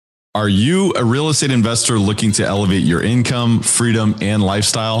Are you a real estate investor looking to elevate your income, freedom, and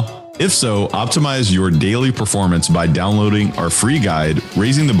lifestyle? If so, optimize your daily performance by downloading our free guide,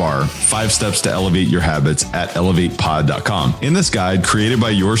 Raising the Bar, 5 Steps to Elevate Your Habits at elevatepod.com. In this guide, created by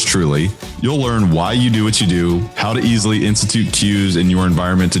yours truly, you'll learn why you do what you do, how to easily institute cues in your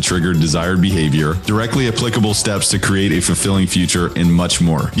environment to trigger desired behavior, directly applicable steps to create a fulfilling future, and much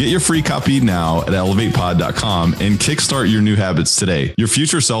more. Get your free copy now at elevatepod.com and kickstart your new habits today. Your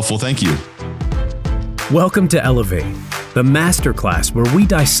future self will thank you. Welcome to Elevate, the masterclass where we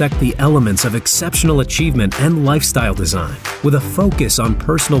dissect the elements of exceptional achievement and lifestyle design with a focus on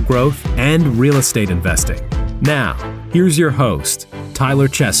personal growth and real estate investing. Now, here's your host, Tyler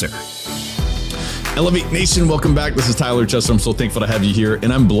Chesser. Elevate Nation, welcome back. This is Tyler Chesser. I'm so thankful to have you here,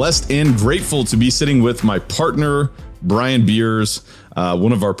 and I'm blessed and grateful to be sitting with my partner, Brian Beers,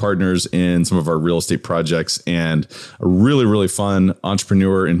 one of our partners in some of our real estate projects, and a really, really fun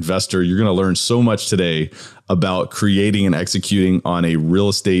entrepreneur, investor. You're going to learn so much today about creating and executing on a real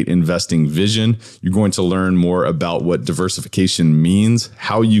estate investing vision. You're going to learn more about what diversification means,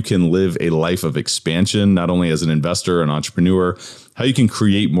 how you can live a life of expansion, not only as an investor, an entrepreneur, how you can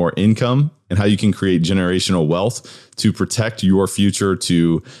create more income, and how you can create generational wealth to protect your future,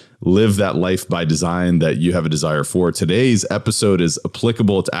 to live that life by design that you have a desire for. Today's episode is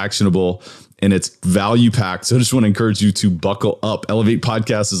applicable, it's actionable, and it's value packed. So I just want to encourage you to buckle up. Elevate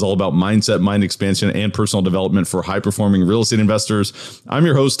Podcast is all about mindset, mind expansion, and personal development for high performing real estate investors. I'm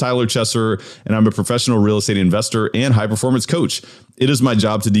your host, Tyler Chesser, and I'm a professional real estate investor and high performance coach. It is my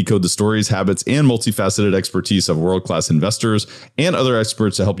job to decode the stories, habits, and multifaceted expertise of world-class investors and other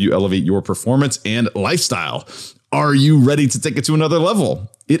experts to help you elevate your performance and lifestyle. Are you ready to take it to another level?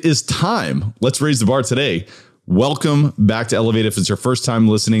 It is time. Let's raise the bar today. Welcome back to Elevate. If it's your first time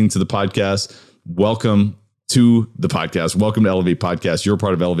listening to the podcast, welcome to the podcast. Welcome to Elevate Podcast. You're a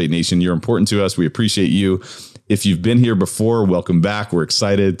part of Elevate Nation. You're important to us. We appreciate you. If you've been here before, welcome back. We're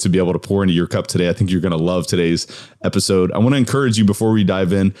excited to be able to pour into your cup today. I think you're going to love today's episode. I want to encourage you before we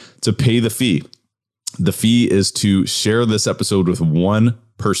dive in to pay the fee. The fee is to share this episode with one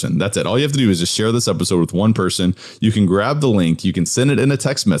person. That's it. All you have to do is just share this episode with one person. You can grab the link. You can send it in a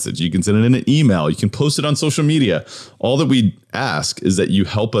text message. You can send it in an email. You can post it on social media. All that we ask is that you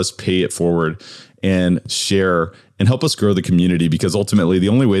help us pay it forward and share and help us grow the community, because ultimately the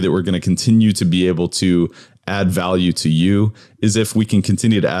only way that we're going to continue to be able to add value to you is if we can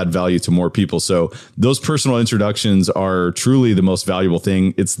continue to add value to more people. So those personal introductions are truly the most valuable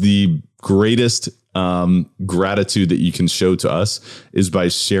thing. It's the greatest gratitude that you can show to us is by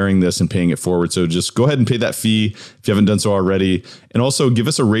sharing this and paying it forward. So just go ahead and pay that fee if you haven't done so already. And also give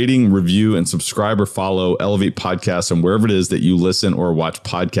us a rating, review, and subscribe or follow Elevate Podcasts on wherever it is that you listen or watch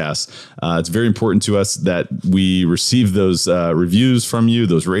podcasts. It's very important to us that we receive those reviews from you,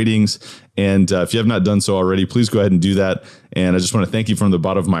 those ratings. And if you have not done so already, please go ahead and do that. And I just want to thank you from the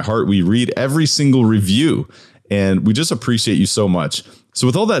bottom of my heart. We read every single review, and we just appreciate you so much. So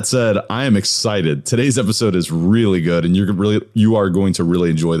with all that said, I am excited. Today's episode is really good, and you are going to really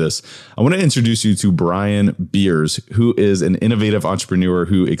enjoy this. I want to introduce you to Brian Beers, who is an innovative entrepreneur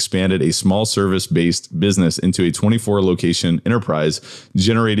who expanded a small service-based business into a 24-location enterprise,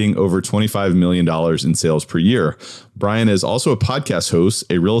 generating over $25 million in sales per year. Brian is also a podcast host,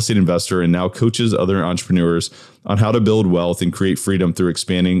 a real estate investor, and now coaches other entrepreneurs on how to build wealth and create freedom through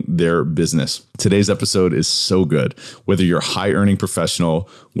expanding their business. Today's episode is so good. Whether you're a high-earning professional,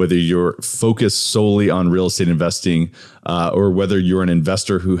 whether you're focused solely on real estate investing, or whether you're an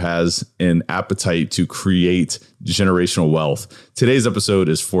investor who has an appetite to create generational wealth, today's episode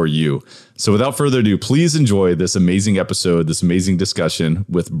is for you. So without further ado, please enjoy this amazing episode, this amazing discussion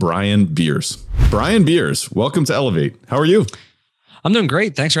with Brian Beers. Brian Beers, welcome to Elevate. How are you? I'm doing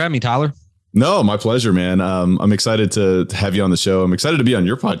great. Thanks for having me, Tyler. No, my pleasure, man. I'm excited to have you on the show. I'm excited to be on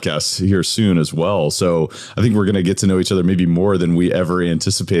your podcast here soon as well. So I think we're going to get to know each other maybe more than we ever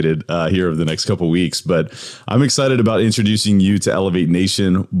anticipated here over the next couple of weeks. But I'm excited about introducing you to Elevate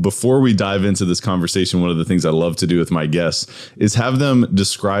Nation. Before we dive into this conversation, one of the things I love to do with my guests is have them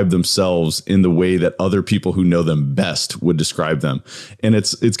describe themselves in the way that other people who know them best would describe them. And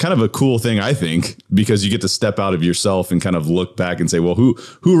it's kind of a cool thing, I think, because you get to step out of yourself and kind of look back and say, well, who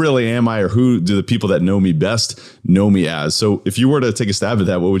really am I, or who do the people that know me best know me as? So if you were to take a stab at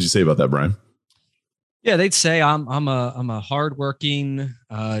that, what would you say about that, Brian? Yeah, they'd say I'm a hardworking,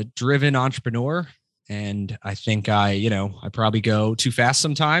 driven entrepreneur. And I think I probably go too fast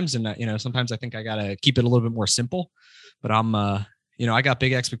sometimes. And, sometimes I think I got to keep it a little bit more simple, but I'm, I got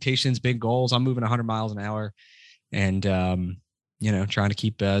big expectations, big goals. I'm moving 100 miles an hour and, trying to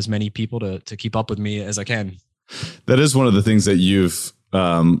keep as many people to keep up with me as I can. That is one of the things that you've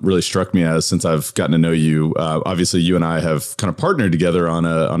really struck me as, since I've gotten to know you, obviously you and I have kind of partnered together on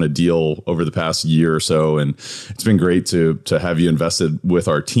a deal over the past year or so, and it's been great to have you invested with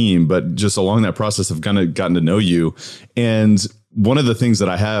our team. But just along that process, I've kind of gotten to know you, and one of the things that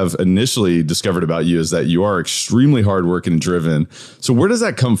I have initially discovered about you is that you are extremely hardworking and driven. So where does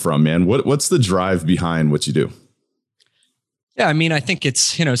that come from, man? What's the drive behind what you do? Yeah, I mean, I think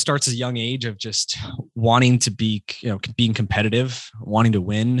it's, it starts at a young age of just wanting to be, being competitive, wanting to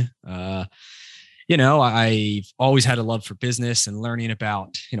win. I've always had a love for business and learning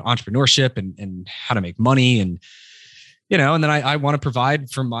about, entrepreneurship and how to make money. And then I want to provide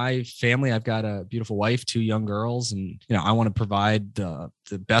for my family. I've got a beautiful wife, 2 young girls, and, I want to provide the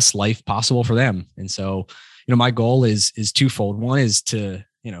best life possible for them. And so, my goal is twofold. One is to,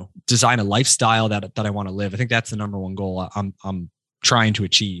 design a lifestyle that I want to live. I think that's the number one goal I'm trying to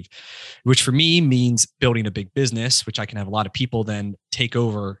achieve, which for me means building a big business, which I can have a lot of people then take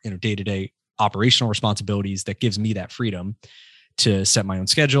over, day-to-day operational responsibilities. That gives me that freedom to set my own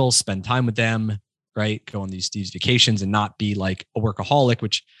schedule, spend time with them, right? Go on these vacations and not be like a workaholic,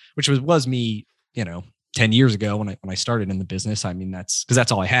 which was me, 10 years ago when I started in the business. I mean, that's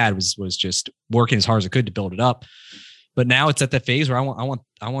all I had was just working as hard as I could to build it up. But now it's at that phase where I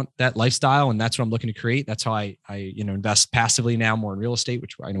want that lifestyle, and that's what I'm looking to create. That's how I invest passively now more in real estate,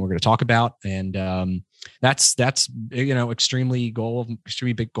 which I know we're going to talk about. And that's extremely big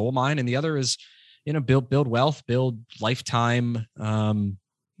goal of mine. And the other is, build wealth, build lifetime,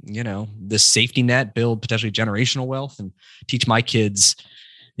 this safety net, build potentially generational wealth, and teach my kids,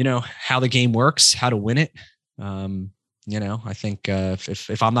 how the game works, how to win it. I think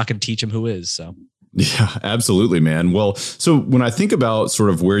if I'm not going to teach them, who is? So. Yeah, absolutely, man. Well, so when I think about sort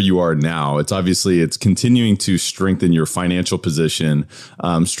of where you are now, it's continuing to strengthen your financial position,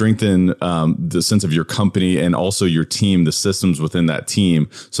 strengthen the sense of your company and also your team, the systems within that team,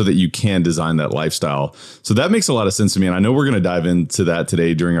 so that you can design that lifestyle. So that makes a lot of sense to me. And I know we're going to dive into that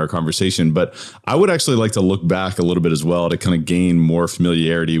today during our conversation, but I would actually like to look back a little bit as well to kind of gain more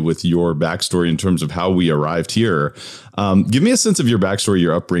familiarity with your backstory in terms of how we arrived here. Give me a sense of your backstory,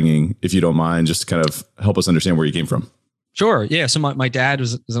 your upbringing, if you don't mind, just to kind of help us understand where you came from. Sure. Yeah. So my dad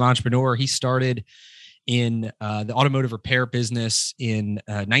was an entrepreneur. He started in the automotive repair business in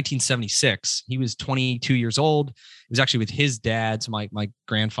 1976. He was 22 years old. It was actually with his dad. So my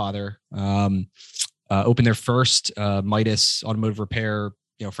grandfather opened their first Midas automotive repair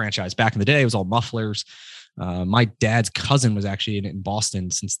franchise. Back in the day, it was all mufflers. My dad's cousin was actually in Boston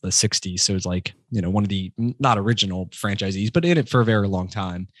since the 60s. So it's like, one of the not original franchisees, but in it for a very long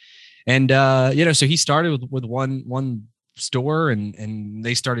time. And, so he started with one store and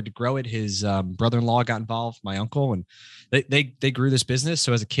they started to grow it. His brother-in-law got involved, my uncle, and they grew this business.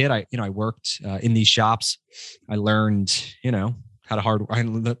 So as a kid, I worked in these shops. I learned, how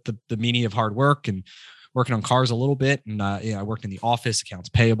to the meaning of hard work and working on cars a little bit. And, I worked in the office, accounts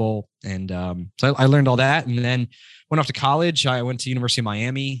payable. And so I learned all that, and then went off to college. I went to University of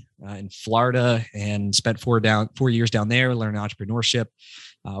Miami in Florida and spent 4 years down there, learning entrepreneurship.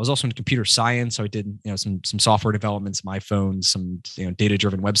 I was also into computer science. So I did, some software development, some iPhones, some,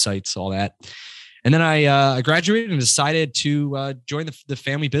 data-driven websites, all that. And then I graduated and decided to join the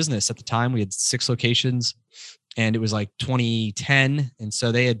family business. At the time, we had 6 locations. And it was like 2010. And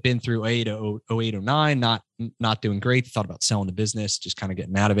so they had been through 08, 09, not doing great. Thought about selling the business, just kind of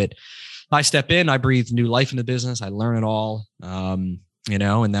getting out of it. I step in, I breathe new life in the business. I learn it all, and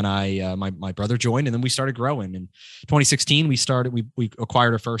then my brother joined, and then we started growing. In 2016, we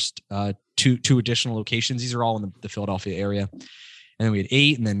acquired our first two additional locations. These are all in the Philadelphia area. And then we had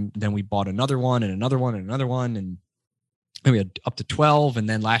 8, and then we bought another one and another one and another one. And we had up to 12. And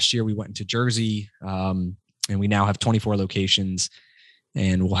then last year we went into Jersey, and we now have 24 locations,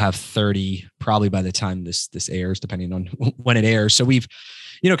 and we'll have 30 probably by the time this airs, depending on when it airs. So we've,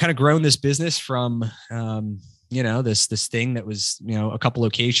 kind of grown this business from, this thing that was, a couple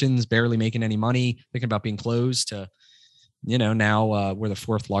locations, barely making any money, thinking about being closed, to, now we're the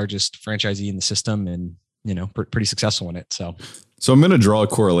 4th largest franchisee in the system, and, pretty successful in it. So I'm going to draw a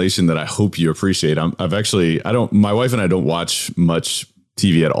correlation that I hope you appreciate. My wife and I don't watch much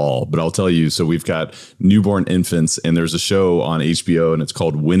TV at all, but I'll tell you, so we've got newborn infants, and there's a show on HBO, and it's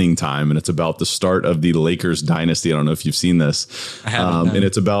called Winning Time, and it's about the start of the Lakers dynasty. I don't know if you've seen this. I haven't. And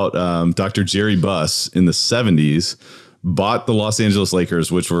it's about Dr. Jerry Buss in the 70s bought the Los Angeles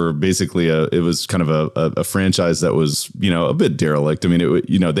Lakers, which were basically it was kind of a franchise that was, a bit derelict. I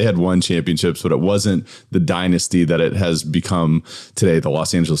mean, they had won championships, but it wasn't the dynasty that it has become today, the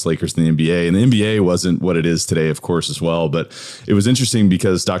Los Angeles Lakers in the NBA. And the NBA wasn't what it is today, of course, as well. But it was interesting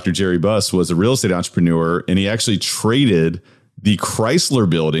because Dr. Jerry Buss was a real estate entrepreneur, and he actually traded the Chrysler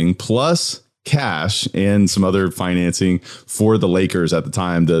building plus cash and some other financing for the Lakers at the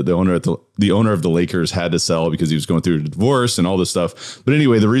time. The owner of the Lakers had to sell because he was going through a divorce and all this stuff. But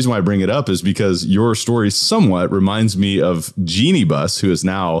anyway, the reason why I bring it up is because your story somewhat reminds me of Jeannie Buss, who is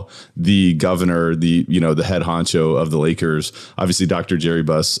now the governor, the head honcho of the Lakers. Obviously, Dr. Jerry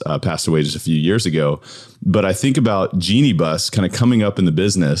Buss passed away just a few years ago. But I think about Jeannie Buss kind of coming up in the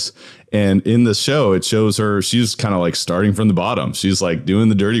business. And in the show, it shows her, she's kind of like starting from the bottom. She's like doing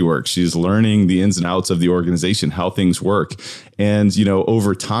the dirty work. She's learning the ins and outs of the organization, how things work. And,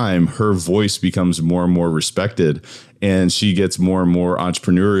 over time, her voice becomes more and more respected, and she gets more and more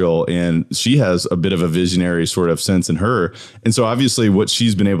entrepreneurial, and she has a bit of a visionary sort of sense in her. And so obviously what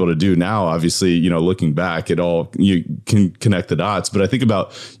she's been able to do now, obviously, looking back, you can connect the dots. But I think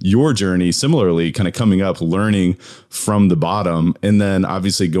about your journey similarly, kind of coming up, learning from the bottom, and then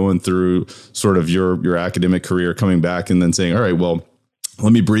obviously going through sort of your academic career, coming back and then saying, all right, well,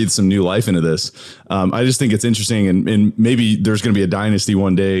 let me breathe some new life into this. I just think it's interesting, and maybe there's going to be a dynasty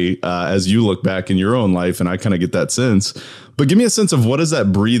one day as you look back in your own life, and I kind of get that sense. But give me a sense of what is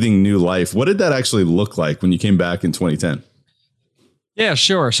that breathing new life? What did that actually look like when you came back in 2010? Yeah,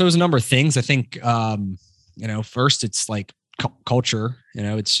 sure. So it was a number of things. I think, first it's like culture.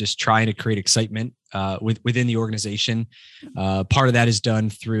 It's just trying to create excitement within the organization. Part of that is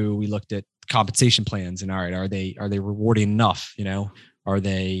done through, we looked at compensation plans, and all right, are they rewarding enough? Are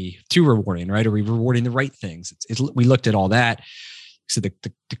they too rewarding, right? Are we rewarding the right things? We looked at all that. So the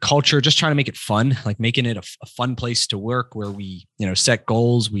culture, just trying to make it fun, like making it a fun place to work where we, set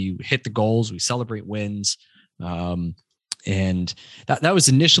goals, we hit the goals, we celebrate wins. And that was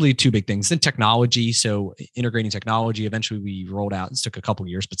initially two big things. Then technology. So integrating technology, eventually we rolled out, it took a couple of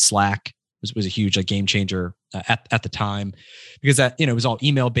years, but Slack was a huge game changer at the time, because that, it was all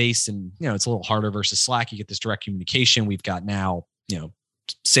email based, and, it's a little harder versus Slack. You get this direct communication. We've got now,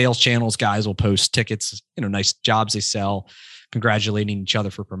 sales channels, guys will post tickets, nice jobs they sell, congratulating each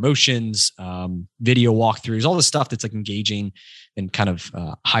other for promotions, video walkthroughs, all the stuff that's like engaging and kind of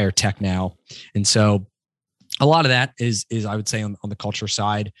higher tech now. And so a lot of that is I would say on the culture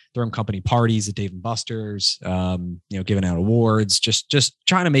side, throwing company parties at Dave and Buster's, giving out awards, just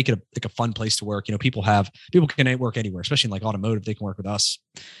trying to make it a fun place to work. People can work anywhere, especially in like automotive. They can work with us,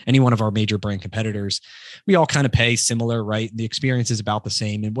 any one of our major brand competitors. We all kind of pay similar, right? The experience is about the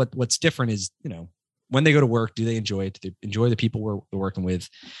same. And what's different is, when they go to work, do they enjoy it? Do they enjoy the people we're working with?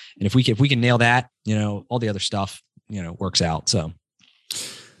 And if we can nail that, all the other stuff, works out.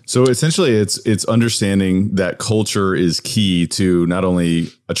 So essentially it's understanding that culture is key to not only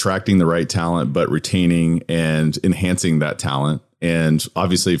attracting the right talent, but retaining and enhancing that talent. And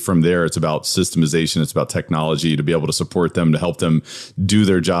obviously from there, it's about systemization. It's about technology to be able to support them, to help them do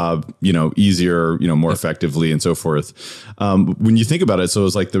their job, easier, more effectively and so forth. When you think about it, so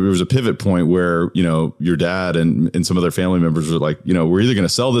it's like there was a pivot point where, your dad and some other family members were like, we're either going to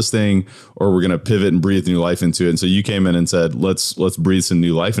sell this thing or we're going to pivot and breathe new life into it. And so you came in and said, let's breathe some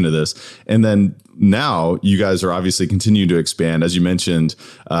new life into this. And then now you guys are obviously continuing to expand. As you mentioned,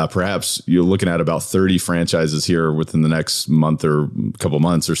 perhaps you're looking at about 30 franchises here within the next month or couple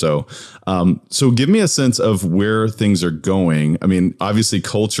months or so. So give me a sense of where things are going. I mean, obviously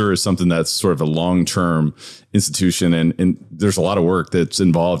culture is something that's sort of a long-term institution, and there's a lot of work that's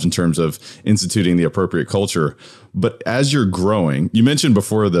involved in terms of instituting the appropriate culture. But as you're growing, you mentioned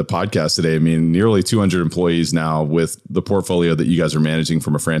before the podcast today, I mean, nearly 200 employees now with the portfolio that you guys are managing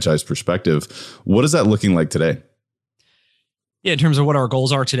from a franchise perspective. What is that looking like today? Yeah, in terms of what our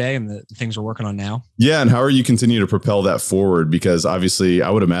goals are today and the things we're working on now. Yeah. And how are you continuing to propel that forward? Because obviously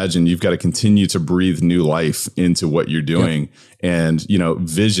I would imagine you've got to continue to breathe new life into what you're doing. Yep. And,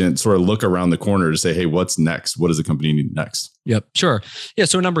 vision, sort of look around the corner to say, hey, what's next? What does the company need next? Yep. Sure. Yeah.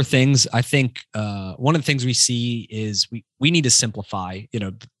 So a number of things. I think one of the things we see is we need to simplify,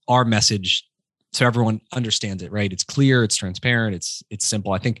 our message so everyone understands it, right? It's clear, it's transparent, it's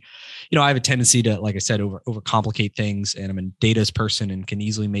simple. I think, I have a tendency to, like I said, overcomplicate things, and I'm a data's person and can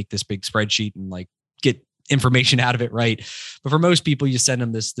easily make this big spreadsheet and like get information out of it, right? But for most people, you send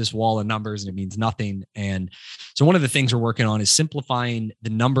them this wall of numbers and it means nothing. And so one of the things we're working on is simplifying the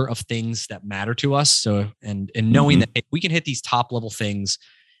number of things that matter to us. So and knowing that we can hit these top level things,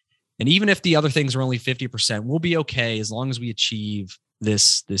 and even if the other things are only 50%, we'll be okay as long as we achieve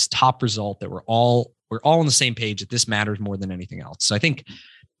this top result, that we're all on the same page, that this matters more than anything else. So I think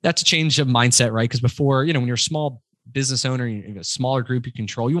that's a change of mindset, right? Because before, when you're a small business owner, you have a smaller group you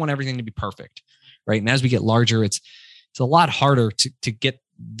control, you want everything to be perfect, right? And as we get larger, it's a lot harder to get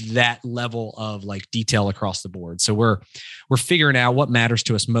that level of like detail across the board. So we're figuring out what matters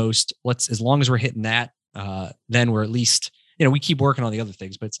to us most. As long as we're hitting that, then we're at least we keep working on the other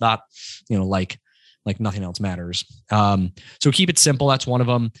things, but it's not, like nothing else matters. So keep it simple. That's one of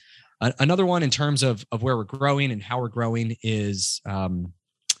them. Another one in terms of where we're growing and how we're growing is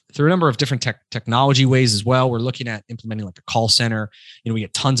through a number of different technology ways as well. We're looking at implementing like a call center. We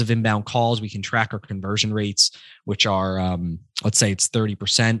get tons of inbound calls. We can track our conversion rates, which are, let's say it's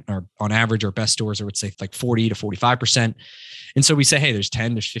 30%, or on average, our best stores are, let's say, like 40 to 45%. And so we say, hey, there's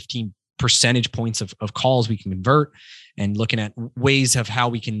 10, there's 15 percentage points of calls we can convert, and looking at ways of how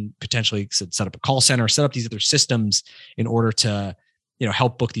we can potentially set up a call center, set up these other systems in order to,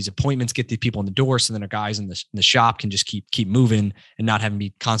 help book these appointments, get these people in the door. So then our guys in the shop can just keep moving and not having to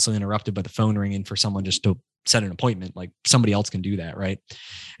be constantly interrupted by the phone ringing for someone just to set an appointment. Like somebody else can do that. Right.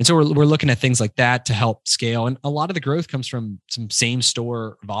 And so we're looking at things like that to help scale. And a lot of the growth comes from some same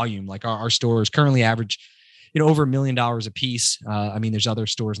store volume. Like our stores currently average, over $1 million a piece. There's other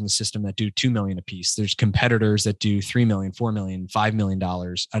stores in the system that do $2 million a piece. There's competitors that do $3 million, $4 million, $5 million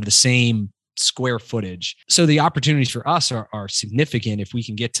out of the same square footage. So the opportunities for us are significant if we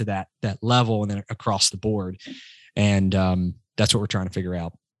can get to that level and then across the board. And that's what we're trying to figure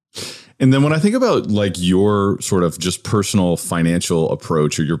out. And then when I think about like your sort of just personal financial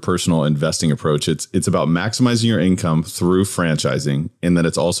approach or your personal investing approach, it's about maximizing your income through franchising. And then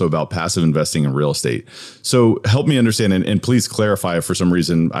it's also about passive investing in real estate. So help me understand, and please clarify if for some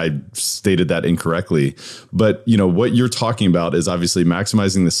reason I stated that incorrectly. But what you're talking about is obviously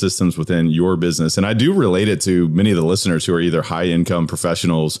maximizing the systems within your business. And I do relate it to many of the listeners who are either high income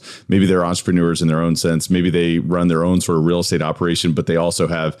professionals, maybe they're entrepreneurs in their own sense, maybe they run their own sort of real estate operation, but they also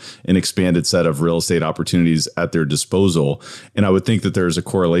have an expanded set of real estate opportunities at their disposal. And I would think that there's a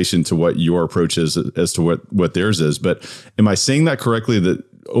correlation to what your approach is as to what theirs is. But am I saying that correctly, that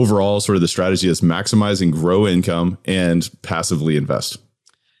overall sort of the strategy is maximize and grow income and passively invest?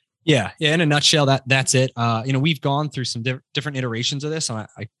 Yeah. In a nutshell, that's it. We've gone through some different iterations of this, and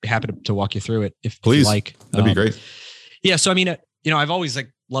I'd be happy to walk you through it if you like. That'd be great. Yeah. So, I've always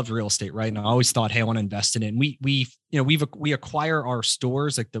loved real estate, right? And I always thought, hey, I want to invest in it. And we acquire our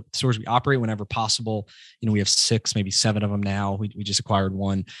stores, like the stores we operate whenever possible. We have 6, maybe 7 of them now. We just acquired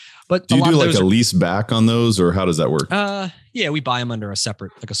one. But do you do like a lease back on those, or how does that work? Yeah, we buy them under a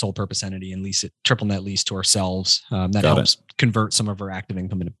separate, like a sole purpose entity, and lease it, triple net lease to ourselves. That helps convert some of our active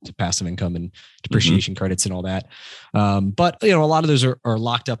income into passive income and depreciation credits and all that. But a lot of those are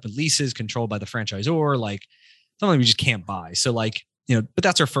locked up in leases controlled by the franchisor. Like something we just can't buy. So but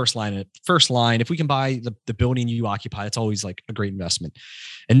that's our first line. If we can buy the building you occupy, it's always like a great investment.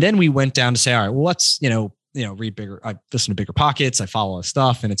 And then we went down to say, all right, well, let's, read bigger. I listen to Bigger Pockets. I follow this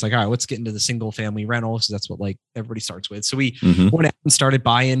stuff, and it's like, all right, let's get into the single family rentals. That's what like everybody starts with. So we went out and started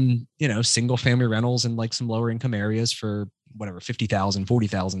buying, single family rentals in like some lower income areas for whatever, $50,000,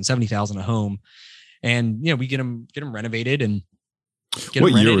 $40,000, $70,000 a home. And, we get them renovated and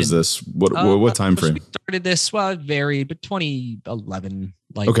what year was this? What time frame? We started this, well, it varied, but 2011.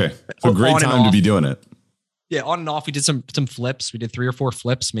 Okay. So great time to be doing it. Yeah. On and off. We did some flips. We did 3 or 4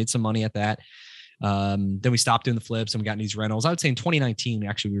 flips, made some money at that. Then we stopped doing the flips and we got into these rentals. I would say in 2019,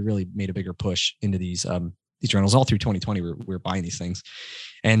 we really made a bigger push into these rentals. All through 2020, we were buying these things.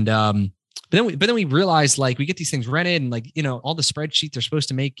 And, but then we realized, like, we get these things rented and, like, all the spreadsheets are supposed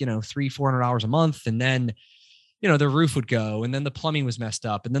to make, $300-$400 a month. And then, the roof would go, and then the plumbing was messed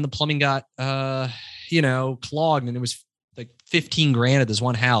up, and then the plumbing got, clogged, and it was like $15,000 at this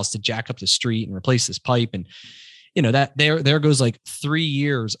one house to jack up the street and replace this pipe. And, that there goes like 3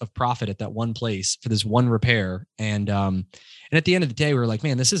 years of profit at that one place for this one repair. And at the end of the day, we were like,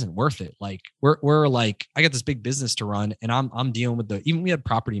 man, this isn't worth it. Like we're like, I got this big business to run, and I'm dealing with even we had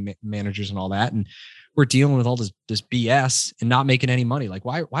property managers and all that. And we're dealing with all this BS and not making any money. Like,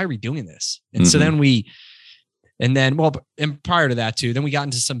 why are we doing this? And so then and prior to that too, then we got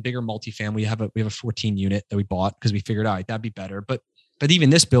into some bigger multifamily. We have a 14 unit that we bought because we figured, all right, that'd be better. But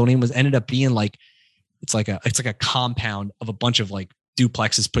even this building ended up being like, it's like a compound of a bunch of like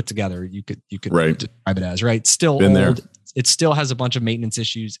duplexes put together. You could describe it as, right. Still been old. There. It still has a bunch of maintenance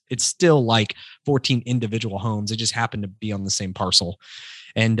issues. It's still like 14 individual homes. It just happened to be on the same parcel.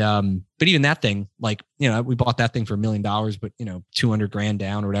 And, but even that thing, like, we bought that thing for $1 million, but $200,000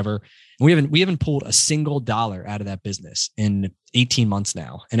 down or whatever. And we haven't pulled a single dollar out of that business in 18 months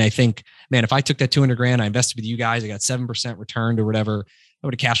now. And I think, man, if I took that $200,000, I invested with you guys, I got 7% returned or whatever, I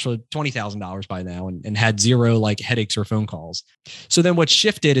would have cash flowed $20,000 by now and had zero like headaches or phone calls. So then what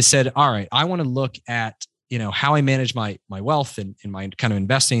shifted is said, all right, I want to look at, how I manage my wealth and my kind of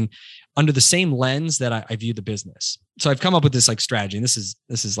investing under the same lens that I view the business. So I've come up with this like strategy, and this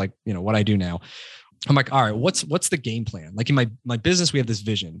is like, what I do now. I'm like, all right, what's the game plan? Like in my business, we have this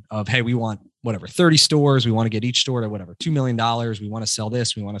vision of, hey, we want whatever 30 stores. We want to get each store to whatever $2 million. We want to sell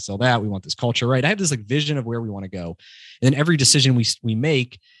this. We want to sell that. We want this culture, right? I have this like vision of where we want to go, and then every decision we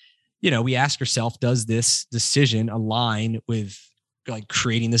make, we ask ourselves, does this decision align with like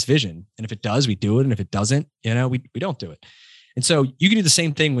creating this vision? And if it does, we do it, and if it doesn't, we don't do it. And so you can do the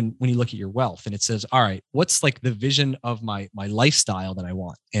same thing when you look at your wealth, and it says, all right, what's like the vision of my lifestyle that I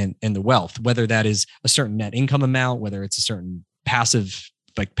want, and the wealth, whether that is a certain net income amount, whether it's a certain passive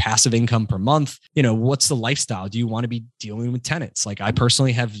income per month, what's the lifestyle? Do you want to be dealing with tenants? Like I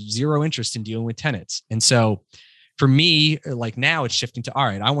personally have zero interest in dealing with tenants. And so for me, like now it's shifting to, all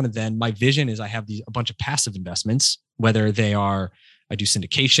right, I want to then, my vision is I have a bunch of passive investments, whether they are, I do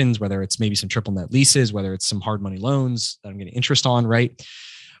syndications, whether it's maybe some triple net leases, whether it's some hard money loans that I'm getting interest on, right?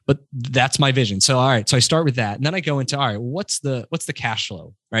 But that's my vision. So, all right, so I start with that. And then I go into, all right, what's the cash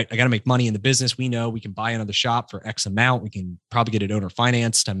flow, right? I got to make money in the business. We know we can buy another shop for X amount. We can probably get it owner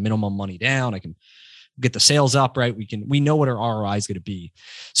financed to minimum money down. I can get the sales up, right? We know what our ROI is going to be.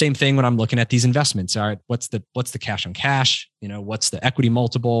 Same thing when I'm looking at these investments. All right, what's the cash on cash? What's the equity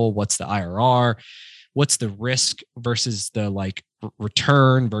multiple? What's the IRR? What's the risk versus the like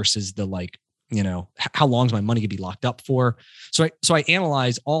return versus the like, how long is my money gonna be locked up for? So I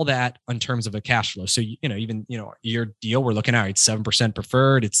analyze all that in terms of a cash flow. So, even, your deal, we're looking at, it's 7%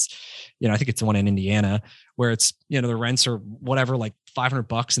 preferred. It's, I think it's the one in Indiana where it's, the rents are whatever, like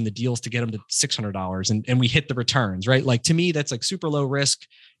 $500 and the deals to get them to $600 and we hit the returns, right? Like to me, that's like super low risk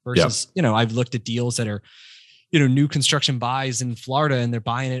versus, I've looked at deals that are, new construction buys in Florida and they're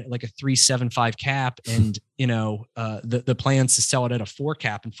buying it at like a 3.75 cap and, the plans to sell it at a 4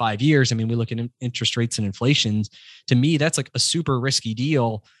 cap in 5 years. I mean, we look at interest rates and inflations. To me, that's like a super risky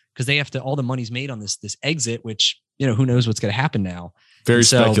deal because they have to, all the money's made on this exit, which, who knows what's going to happen now. Very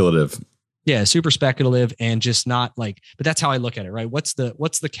speculative. Yeah, super speculative and just not like, but that's how I look at it, right? What's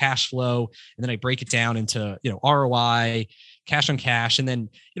the cash flow? And then I break it down into, ROI, cash on cash. And then,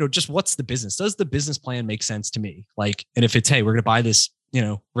 just what's the business? Does the business plan make sense to me? Like, and if it's, hey, we're going to buy this,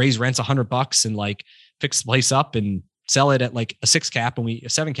 raise rents $100 and like fix the place up and sell it at like a 6 cap and a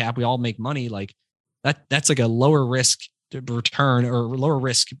 7 cap, we all make money. Like that's like a lower risk return or lower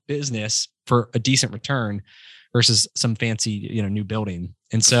risk business for a decent return versus some fancy, new building.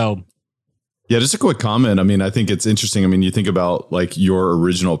 And so, yeah, just a quick comment. I mean, I think it's interesting. I mean, you think about like your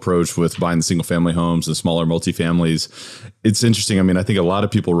original approach with buying the single family homes and smaller multifamilies. It's interesting. I mean, I think a lot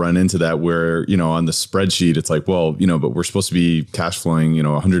of people run into that where, on the spreadsheet, it's like, well, but we're supposed to be cash flowing,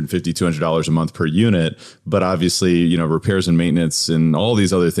 $150, $200 a month per unit. But obviously, repairs and maintenance and all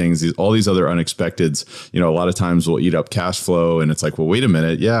these other things, all these other unexpecteds, a lot of times will eat up cash flow. And it's like, well, wait a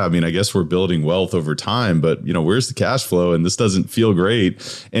minute. Yeah, I mean, I guess we're building wealth over time, but, where's the cash flow? And this doesn't feel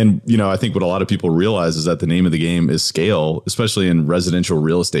great. And, I think what a lot of people realize is that the name of the game is scale, especially in residential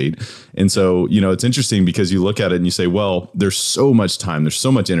real estate. And so, it's interesting because you look at it and you say, well, there's so much time, there's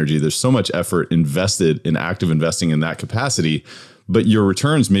so much energy, there's so much effort invested in active investing in that capacity, but your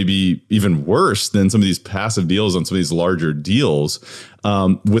returns may be even worse than some of these passive deals on some of these larger deals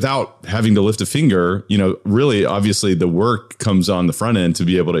without having to lift a finger. Really, obviously the work comes on the front end to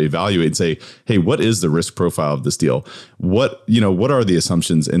be able to evaluate and say, hey, what is the risk profile of this deal? What are the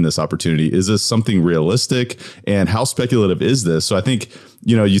assumptions in this opportunity? Is this something realistic? And how speculative is this? So I think,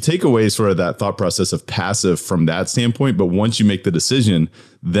 you take away sort of that thought process of passive from that standpoint. But once you make the decision,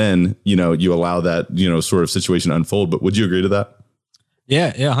 then, you allow that, sort of situation to unfold. But would you agree to that?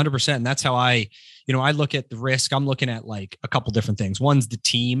 Yeah, 100%. And that's how I look at the risk. I'm looking at like a couple different things. One's the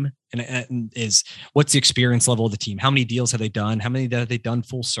team and is what's the experience level of the team? How many deals have they done? How many have they done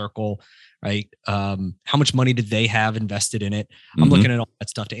full circle? Right. How much money did they have invested in it? I'm looking at all that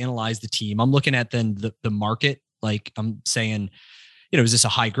stuff to analyze the team. I'm looking at then the market. Like I'm saying, is this a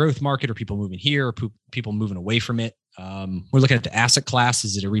high growth market? Or people moving here or people moving away from it? We're looking at the asset class.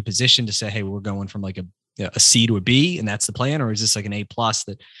 Is it a reposition to say, hey, we're going from like a C to a B and that's the plan? Or is this like an A+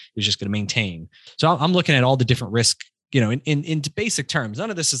 that is just going to maintain? So I'm looking at all the different risk, in basic terms. None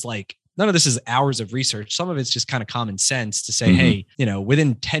of this is hours of research. Some of it's just kind of common sense to say, hey,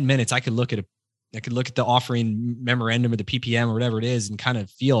 within 10 minutes, I could look at the offering memorandum or the PPM or whatever it is and kind of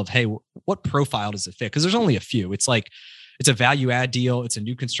feel of, hey, what profile does it fit? Because there's only a few. It's like, it's a value add deal. It's a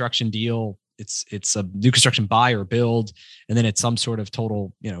new construction deal. It's a new construction buy or build. And then it's some sort of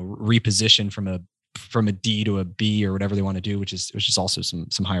total, reposition from a D to a B or whatever they want to do, which is also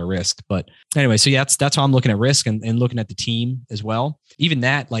some higher risk. But anyway, so yeah, that's how I'm looking at risk and looking at the team as well. Even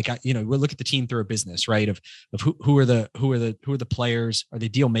that, like, we'll look at the team through a business, right? Of who are the players? Are they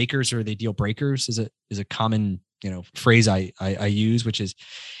deal makers or are they deal breakers? Is a common phrase I use, which is,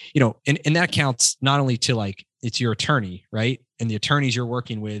 and that counts not only to like, it's your attorney, right? And the attorneys you're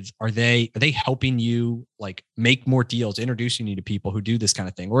working with, are they helping you like make more deals, introducing you to people who do this kind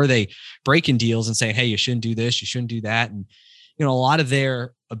of thing? Or are they breaking deals and saying, hey, you shouldn't do this, you shouldn't do that? And, a lot of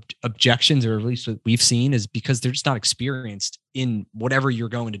their objections, or at least what we've seen, is because they're just not experienced in whatever you're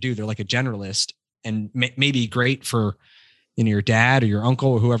going to do. They're like a generalist, and maybe great for, your dad or your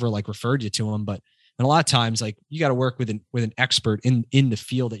uncle or whoever like referred you to them. But and a lot of times, like, you got to work with an expert in the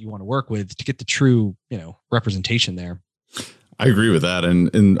field that you want to work with to get the true, representation there. I agree with that.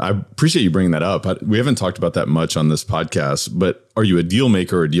 And I appreciate you bringing that up. We haven't talked about that much on this podcast, but are you a deal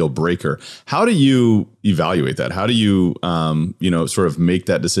maker or a deal breaker? How do you evaluate that? How do you, sort of make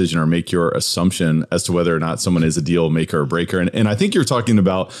that decision or make your assumption as to whether or not someone is a deal maker or breaker? And I think you're talking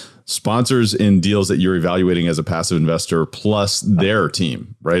about sponsors in deals that you're evaluating as a passive investor plus their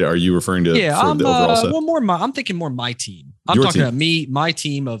team, right? Are you referring to the overall set? I'm thinking more my team. I'm Your talking team. about my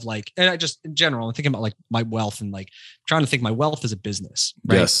team of like, and I just in general, I'm thinking about like my wealth and like trying to think my wealth as a business,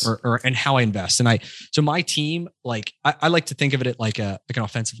 right? Yes. Or and how I invest. So my team, like I like to think of it like an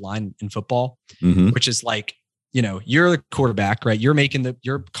offensive line in football, which is like, you're the quarterback, right?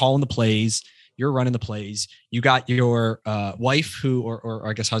 You're calling the plays, you're running the plays. You got your wife or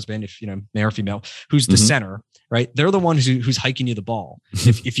I guess husband, if male or female, who's the center, right? They're the one who's hiking you the ball.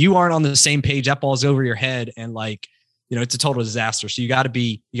 if you aren't on the same page, that ball's over your head, and like, it's a total disaster. So you got to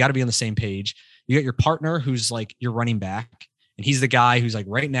be on the same page. You got your partner who's like your running back, and he's the guy who's like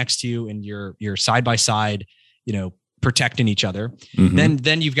right next to you, and you're side by side, protecting each other.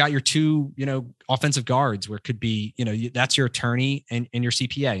 Then you've got your two, offensive guards, where it could be, that's your attorney and your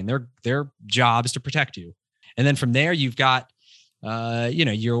CPA, and their job is to protect you. And then from there, you've got, the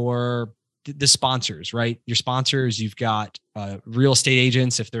sponsors, right? Your sponsors, you've got real estate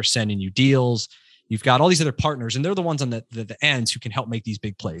agents, if they're sending you deals. You've got all these other partners, and they're the ones on the ends who can help make these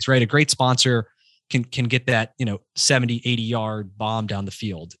big plays, right? A great sponsor can get that, 70, 80 yard bomb down the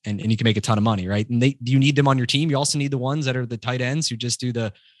field, and you can make a ton of money, right? And you need them on your team. You also need the ones that are the tight ends who just do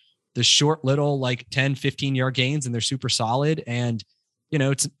the short little like 10, 15 yard gains, and they're super solid. And,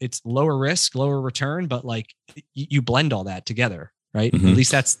 it's lower risk, lower return, but like you blend all that together, right? At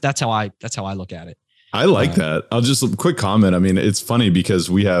least that's how I look at it. I like that. I'll just quick comment. I mean, it's funny because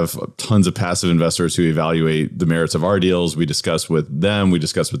we have tons of passive investors who evaluate the merits of our deals. We discuss with them, we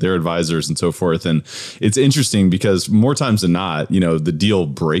discuss with their advisors and so forth. And it's interesting because more times than not, the deal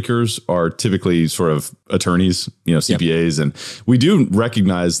breakers are typically sort of attorneys, CPAs. Yep. And we do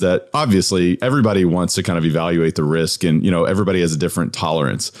recognize that obviously everybody wants to kind of evaluate the risk, and, everybody has a different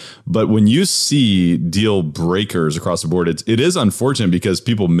tolerance. But when you see deal breakers across the board, it is unfortunate because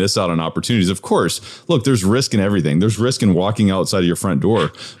people miss out on opportunities. Of course, look, there's risk in everything. There's risk in walking outside of your front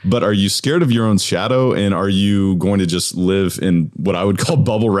door, but are you scared of your own shadow? And are you going to just live in what I would call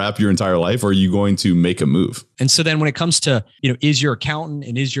bubble wrap your entire life? Or are you going to make a move? And so then when it comes to, is your accountant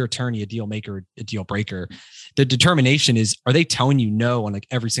and is your attorney a deal maker, a deal breaker, the determination is, are they telling you no on like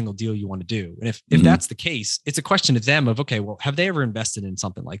every single deal you want to do? And if that's the case, it's a question to them of, okay, well, have they ever invested in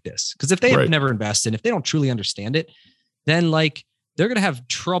something like this? Because if they have never invested, if they don't truly understand it, then like, they're going to have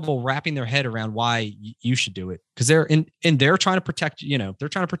trouble wrapping their head around why you should do it, because they're trying to protect you. They're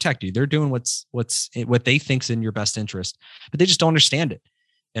trying to protect you. They're doing what they think's in your best interest, but they just don't understand it.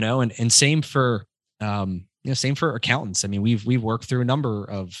 And same for same for accountants. I mean, we've worked through a number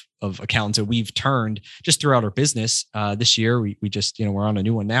of accountants that we've turned just throughout our business. This year, we just we're on a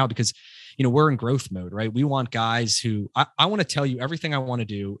new one now because we're in growth mode, right? We want guys who I want to tell you everything I want to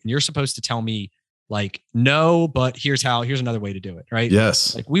do, and you're supposed to tell me, like, no, but here's another way to do it. Right.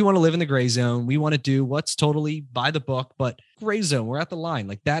 Yes. Like, we want to live in the gray zone. We want to do what's totally by the book, but gray zone, we're at the line.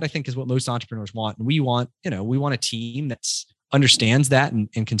 Like that, I think, is what most entrepreneurs want. And we want a team that's understands that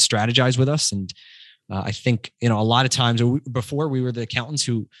and can strategize with us. And I think, a lot of times before, we were the accountants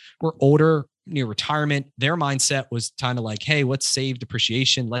who were older, near retirement. Their mindset was kind of like, hey, let's save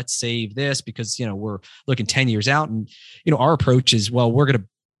depreciation. Let's save this because, we're looking 10 years out. And, our approach is, well,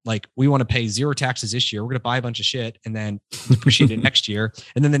 we want to pay zero taxes this year. We're going to buy a bunch of shit and then depreciate it next year.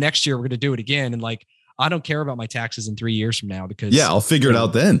 And then the next year we're going to do it again. And like, I don't care about my taxes in 3 years from now because I'll figure it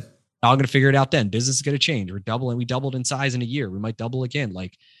out then. I'm going to figure it out then. Business is going to change. We doubled in size in a year. We might double again.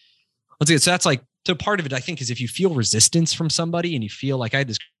 Like, let's see. So that's like, so part of it, I think, is if you feel resistance from somebody and you feel like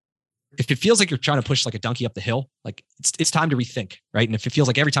if it feels like you're trying to push like a donkey up the hill, like it's time to rethink, right? And if it feels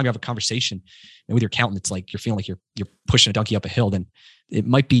like every time you have a conversation and with your accountant, it's like you're feeling like you're pushing a donkey up a hill, then it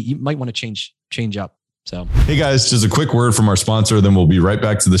might be, you might want to change up. So, hey guys, just a quick word from our sponsor, then we'll be right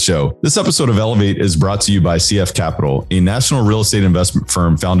back to the show. This episode of Elevate is brought to you by CF Capital, a national real estate investment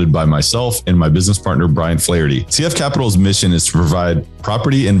firm founded by myself and my business partner, Brian Flaherty. CF Capital's mission is to provide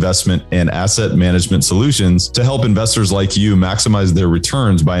property investment and asset management solutions to help investors like you maximize their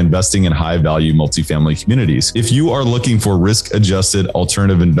returns by investing in high-value multifamily communities. If you are looking for risk-adjusted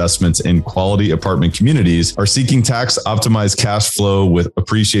alternative investments in quality apartment communities, are seeking tax-optimized cash flow with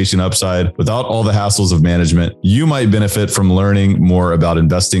appreciation upside without all the hassles of management, you might benefit from learning more about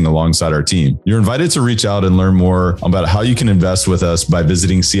investing alongside our team. You're invited to reach out and learn more about how you can invest with us by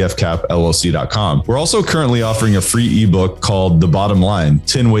visiting cfcapllc.com. We're also currently offering a free ebook called The Bottom Line,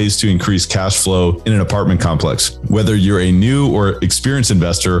 10 Ways to Increase Cash Flow in an Apartment Complex. Whether you're a new or experienced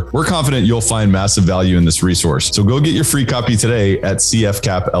investor, we're confident you'll find massive value in this resource. So go get your free copy today at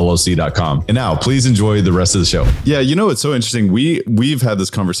cfcapllc.com. And now please enjoy the rest of the show. Yeah, it's so interesting. We've had this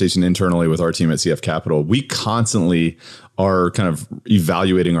conversation internally with our team at CF Capital. We constantly are kind of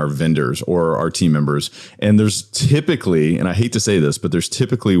evaluating our vendors or our team members. And there's typically, and I hate to say this, but there's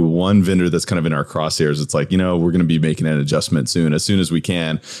typically one vendor that's kind of in our crosshairs. It's like, we're going to be making an adjustment as soon as we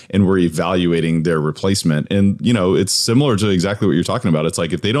can. And we're evaluating their replacement. And, it's similar to exactly what you're talking about. It's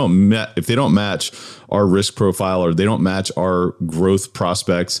like, if they don't match our risk profile or they don't match our growth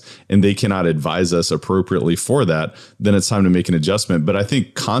prospects and they cannot advise us appropriately for that, then it's time to make an adjustment. But I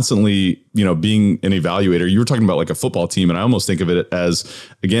think constantly, being an evaluator, you were talking about like a football team. And I almost think of it as,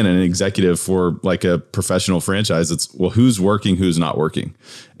 again, an executive for like a professional franchise. It's, well, who's working, who's not working.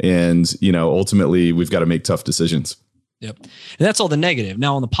 And, ultimately we've got to make tough decisions. Yep. And that's all the negative.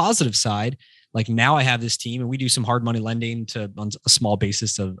 Now on the positive side, like now I have this team and we do some hard money lending on a small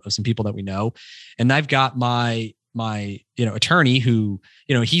basis of some people that we know. And I've got my attorney who,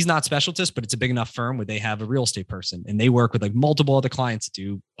 he's not specialist, but it's a big enough firm where they have a real estate person and they work with like multiple other clients to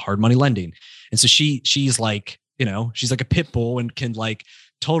do hard money lending. And so she's like, she's like a pit bull and can like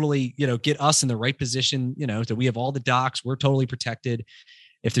totally, get us in the right position, so we have all the docs, we're totally protected.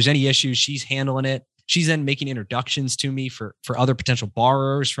 If there's any issues, she's handling it. She's then making introductions to me for other potential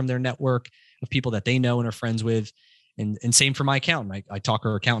borrowers from their network of people that they know and are friends with. And same for my accountant. I talk to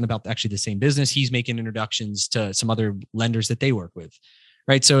our accountant about actually the same business. He's making introductions to some other lenders that they work with.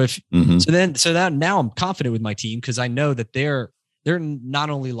 Right. So now I'm confident with my team because I know that they're not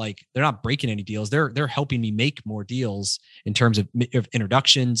only like, they're not breaking any deals. They're helping me make more deals in terms of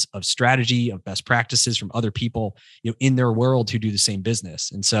introductions, of strategy, of best practices from other people, in their world who do the same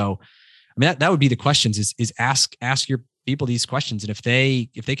business. And so, I mean, that would be the questions is ask your people these questions. And if they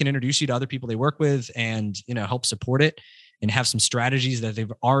can introduce you to other people they work with and, help support it and have some strategies that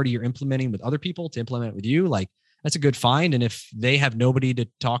they've already are implementing with other people to implement with you, like that's a good find. And if they have nobody to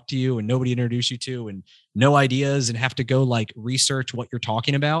talk to you and nobody to introduce you to and no ideas and have to go like research what you're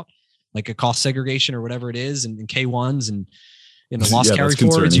talking about, like a cost segregation or whatever it is and K1s and, loss carry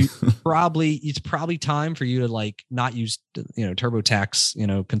forwards, it's probably time for you to like not use,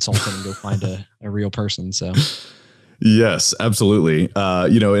 TurboTax, consultant and go find a real person. So. Yes, absolutely.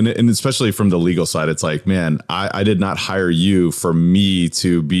 And especially from the legal side, it's like, man, I did not hire you for me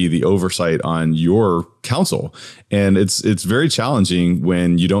to be the oversight on your counsel. And it's very challenging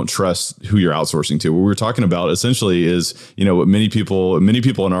when you don't trust who you're outsourcing to. What we're talking about essentially is, what many people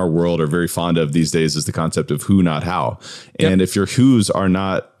in our world are very fond of these days is the concept of who, not how. And if your who's are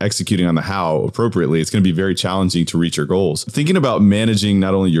not executing on the how appropriately, it's going to be very challenging to reach your goals. Thinking about managing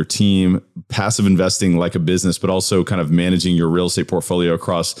not only your team, passive investing like a business, but also kind of managing your real estate portfolio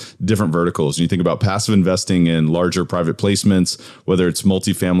across different verticals. And you think about passive investing in larger private placements, whether it's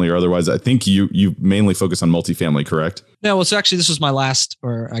multifamily or otherwise. I think you mainly focus on multifamily, correct? No, well, so actually this was my last,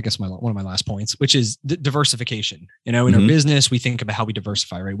 or I guess one of my last points, which is diversification. In our business, we think about how we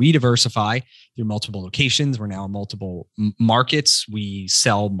diversify, right? We diversify through multiple locations. We're now in multiple markets. We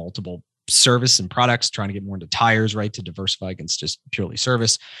sell multiple service and products, trying to get more into tires, right? To diversify against just purely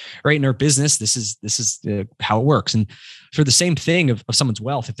service, right? In our business, this is how it works. And for the same thing of someone's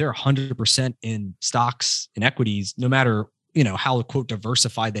wealth, if they're 100% in stocks and equities, no matter, how quote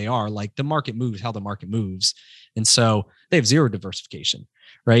diversified they are, like the market moves, how the market moves. And so they have zero diversification,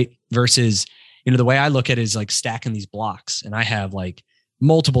 right? Versus, the way I look at it is like stacking these blocks, and I have like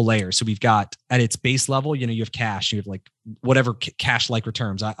multiple layers. So we've got at its base level, you have cash, you have like whatever cash-like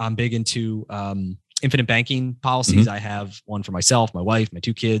returns. I'm big into infinite banking policies. I have one for myself, my wife, my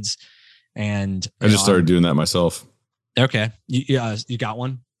two kids. And I just started doing that myself. Okay. You got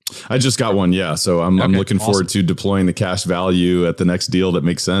one? I just got one. Yeah. So I'm looking forward to deploying the cash value at the next deal that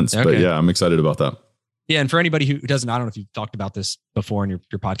makes sense. Okay. But yeah, I'm excited about that. Yeah. And for anybody who doesn't, I don't know if you've talked about this before in your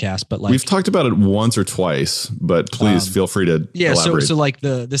podcast, but like we've talked about it once or twice, but please feel free to elaborate. So like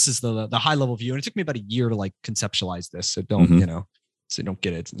this is the high level view. And it took me about a year to like conceptualize this. So don't, so don't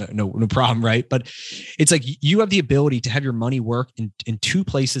get it. It's no problem. Right. But it's like you have the ability to have your money work in two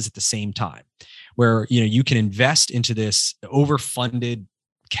places at the same time where, you can invest into this overfunded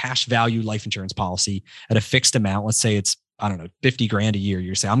cash value life insurance policy at a fixed amount. Let's say it's, I don't know, 50 grand a year.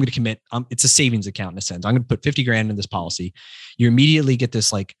 You're saying, I'm going to commit, it's a savings account in a sense. I'm going to put 50 grand in this policy. You immediately get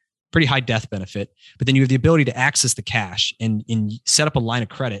this like pretty high death benefit, but then you have the ability to access the cash and set up a line of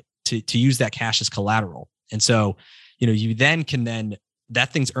credit to use that cash as collateral. And so, you then can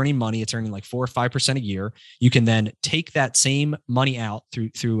that thing's earning money. It's earning like 4 or 5% a year. You can then take that same money out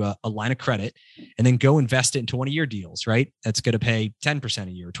through a line of credit and then go invest it into 1-year deals, right? That's going to pay 10%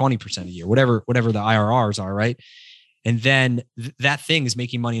 a year, 20% a year, whatever the IRRs are, right? And then that thing is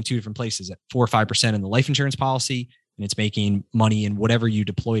making money in two different places at 4 or 5% in the life insurance policy, and it's making money in whatever you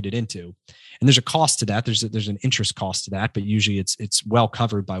deployed it into. And there's a cost to that. There's an interest cost to that, but usually it's well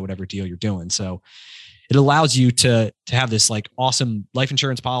covered by whatever deal you're doing. So it allows you to have this like awesome life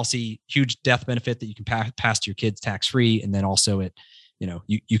insurance policy, huge death benefit that you can pass to your kids tax free, and then also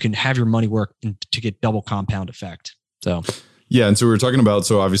you can have your money work to get double compound effect. So. Yeah. And so we were talking about,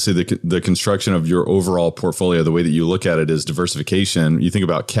 so obviously the construction of your overall portfolio, the way that you look at it is diversification. You think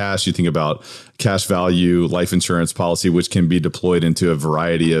about cash, you think about cash value, life insurance policy, which can be deployed into a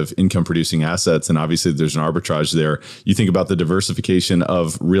variety of income producing assets. And obviously there's an arbitrage there. You think about the diversification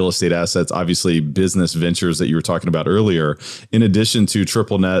of real estate assets, obviously business ventures that you were talking about earlier, in addition to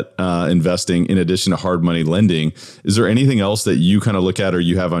triple net investing, in addition to hard money lending. Is there anything else that you kind of look at or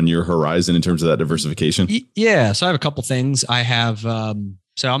you have on your horizon in terms of that diversification? Yeah. So I have a couple things. I have,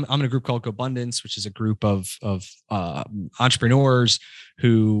 so I'm in a group called GoBundance, which is a group of entrepreneurs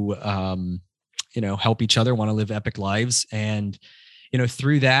who, help each other, want to live epic lives. And,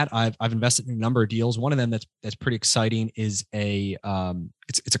 through that, I've invested in a number of deals. One of them that's pretty exciting is it's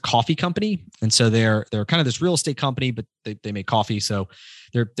a coffee company. And so they're kind of this real estate company, but they make coffee. So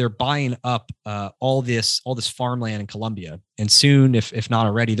they're buying up all this farmland in Colombia. And soon, if not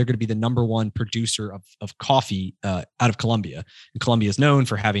already, they're going to be the number one producer of coffee out of Colombia. And Colombia is known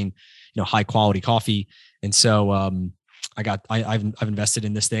for having, high quality coffee. And so I've invested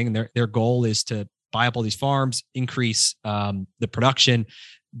in this thing, and their goal is to buy up all these farms, increase the production,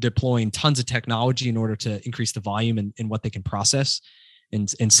 deploying tons of technology in order to increase the volume and what they can process,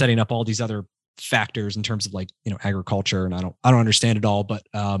 and setting up all these other factors in terms of like, agriculture. And I don't understand it all, but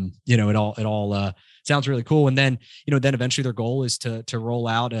it all sounds really cool. And then, then eventually their goal is to roll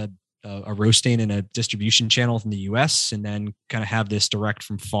out a roasting and a distribution channel in the US, and then kind of have this direct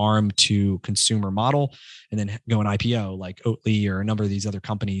from farm to consumer model, and then go an IPO like Oatly or a number of these other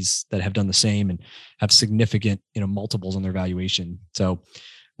companies that have done the same and have significant, multiples on their valuation. So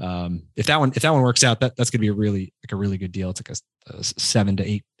if that one works out, that's going to be a really good deal. It's like a 7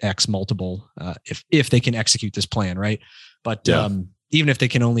 to 8x multiple if they can execute this plan, right? But even if they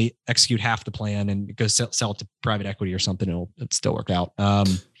can only execute half the plan and go sell it to private equity or something, it'll still work out.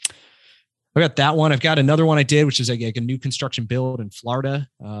 I got that one. I've got another one I did, which is like a new construction build in Florida.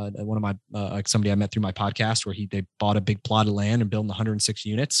 One of my somebody I met through my podcast, where they bought a big plot of land and built 106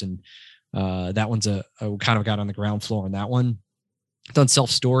 units, and that one's I kind of got on the ground floor on that one. I've done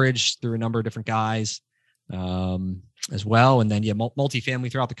self-storage through a number of different guys as well, and then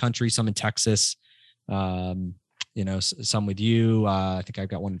multifamily throughout the country, some in Texas, some with you. I think I've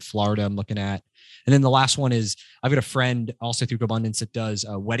got one in Florida I'm looking at, and then the last one is I've got a friend also through GoBundance that does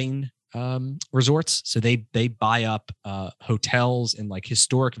wedding resorts. So they buy up hotels and like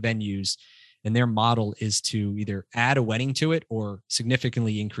historic venues, and their model is to either add a wedding to it or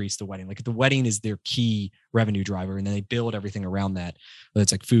significantly increase the wedding. Like the wedding is their key revenue driver, and then they build everything around that. Whether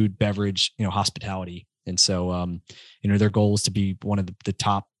it's like food, beverage, hospitality. And so their goal is to be one of the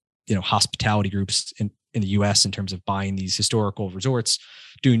top hospitality groups in the US in terms of buying these historical resorts,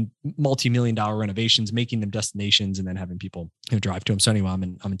 doing multi-million-dollar renovations, making them destinations, and then having people drive to them. So anyway, I'm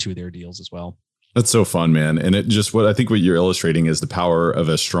in two of their deals as well. That's so fun, man. And it just, what you're illustrating is the power of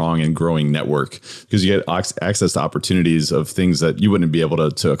a strong and growing network, because you get access to opportunities of things that you wouldn't be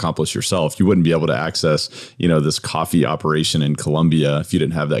able to accomplish yourself. You wouldn't be able to access, this coffee operation in Colombia if you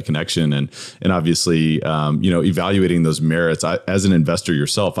didn't have that connection. And obviously, evaluating those merits as an investor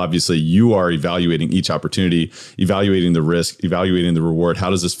yourself, obviously you are evaluating each opportunity, evaluating the risk, evaluating the reward. How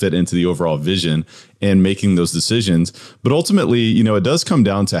does this fit into the overall vision? and making those decisions. But ultimately, it does come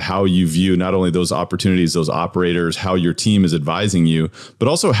down to how you view not only those opportunities, those operators, how your team is advising you, but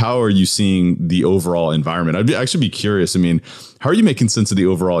also how are you seeing the overall environment? I'd actually be curious. I mean, how are you making sense of the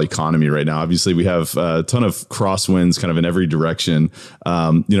overall economy right now? Obviously, we have a ton of crosswinds kind of in every direction,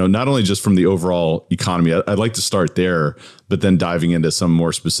 not only just from the overall economy. I'd like to start there, but then diving into some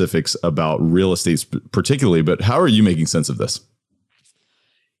more specifics about real estate particularly. But how are you making sense of this?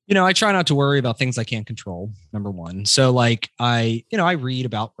 I try not to worry about things I can't control, number one. So like I read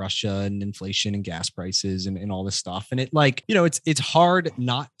about Russia and inflation and gas prices and all this stuff. And it's hard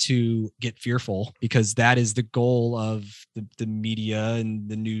not to get fearful because that is the goal of the media and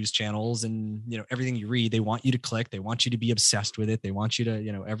the news channels and, everything you read. They want you to click. They want you to be obsessed with it. They want you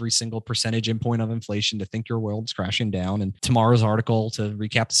to, every single percentage in point of inflation to think your world's crashing down. And tomorrow's article to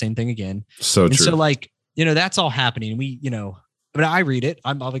recap the same thing again. So true. So that's all happening. But I read it.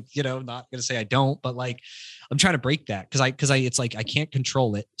 I'm like, not going to say I don't, but like, I'm trying to break that because it's like, I can't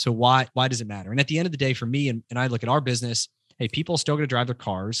control it. So why does it matter? And at the end of the day for me, and I look at our business, hey, people are still going to drive their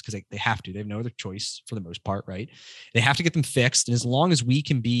cars because they have to, they have no other choice for the most part, right? They have to get them fixed. And as long as we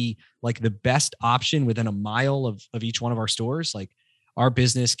can be like the best option within a mile of each one of our stores, like our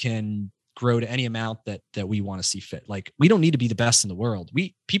business can grow to any amount that we want to see fit. Like we don't need to be the best in the world.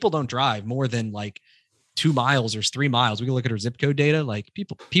 People don't drive more than like 2 miles or 3 miles. We can look at our zip code data. Like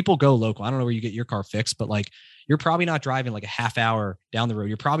people go local. I don't know where you get your car fixed, but like you're probably not driving like a half hour down the road.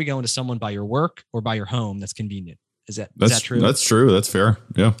 You're probably going to someone by your work or by your home that's convenient. Is that true? That's true. That's fair.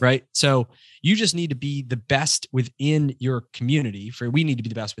 Yeah. Right. So you just need to be the best within your community. We need to be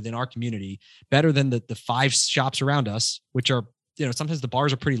the best within our community, better than the 5 shops around us, which are, sometimes the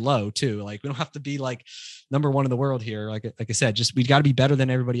bars are pretty low too. Like we don't have to be like number 1 in the world here. Like I said, just, we've got to be better than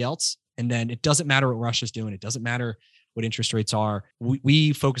everybody else. And then it doesn't matter what Russia's doing. It doesn't matter what interest rates are.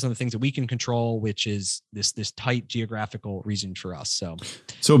 We focus on the things that we can control, which is this tight geographical region for us.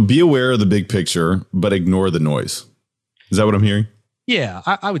 So be aware of the big picture, but ignore the noise. Is that what I'm hearing? Yeah,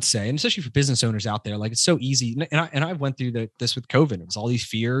 I would say, and especially for business owners out there, like it's so easy. And I went through this with COVID. It was all these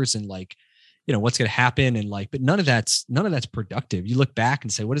fears and like, what's going to happen. And like, but none of that's productive. You look back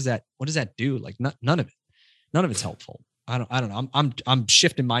and say, what does that do? Like none of it's helpful. I don't know. I'm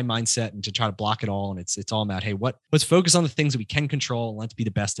shifting my mindset and to try to block it all. And it's all about, hey, let's focus on the things that we can control and let's be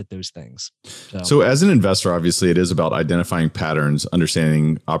the best at those things. So as an investor, obviously it is about identifying patterns,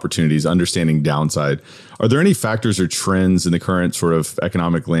 understanding opportunities, understanding downside. Are there any factors or trends in the current sort of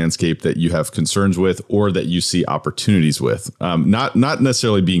economic landscape that you have concerns with, or that you see opportunities with? Not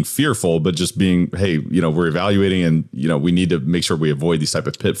necessarily being fearful, but just being, hey, we're evaluating and, we need to make sure we avoid these type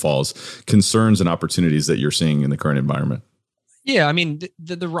of pitfalls, concerns and opportunities that you're seeing in the current environment. Yeah. I mean,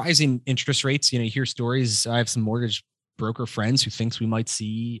 the rising interest rates, you hear stories. I have some mortgage broker friends who thinks we might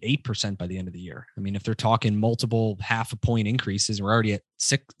see 8% by the end of the year. I mean, if they're talking multiple 0.5 point increases, we're already at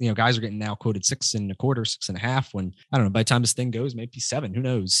 6, guys are getting now quoted 6.25, 6.5, when I don't know, by the time this thing goes, maybe 7, who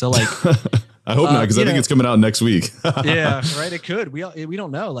knows? So like, I hope not, because I think it's coming out next week. Yeah, right. It could. We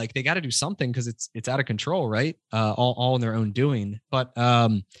don't know. Like they got to do something because it's out of control, right? All in their own doing. But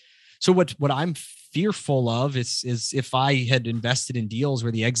so what I'm fearful of is if I had invested in deals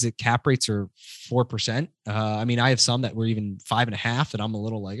where the exit cap rates are 4%. I mean, I have some that were even 5.5 that I'm a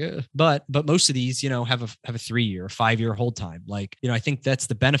little like, but most of these, have a 3-year, 5-year hold time. Like, I think that's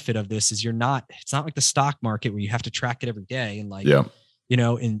the benefit of this is it's not like the stock market where you have to track it every day. And like,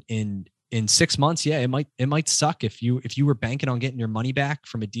 in 6 months, yeah, it might suck if you were banking on getting your money back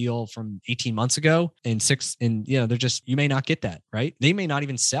from a deal from 18 months ago you may not get that, right? They may not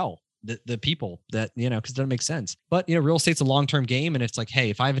even sell the people that, because it doesn't make sense. But, real estate's a long-term game. And it's like,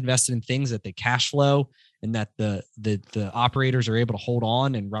 hey, if I've invested in things that they cash flow and that the operators are able to hold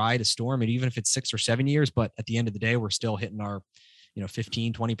on and ride a storm, and even if it's 6 or 7 years, but at the end of the day, we're still hitting our,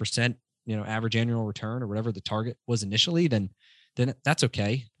 15, 20%, average annual return or whatever the target was initially, then that's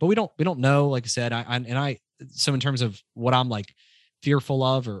okay. But we don't know, like I said, so in terms of what I'm like fearful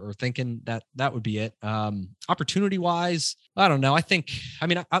of or thinking that would be it. Opportunity wise, I don't know.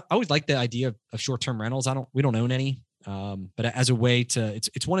 I always like the idea of short-term rentals. We don't own any. But as a way to,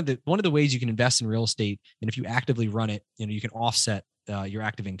 it's one of the ways you can invest in real estate. And if you actively run it, you can offset your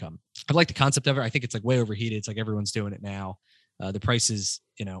active income. I like the concept of it. I think it's like way overheated. It's like everyone's doing it now. The prices,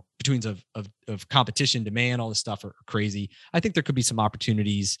 between of competition, demand, all this stuff are crazy. I think there could be some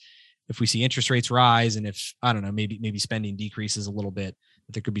opportunities if we see interest rates rise, and if, I don't know, maybe spending decreases a little bit,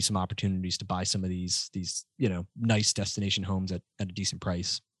 that there could be some opportunities to buy some of these nice destination homes at a decent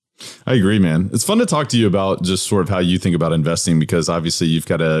price. I agree, man. It's fun to talk to you about just sort of how you think about investing, because obviously you've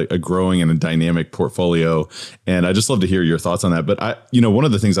got a growing and a dynamic portfolio. And I just love to hear your thoughts on that. But one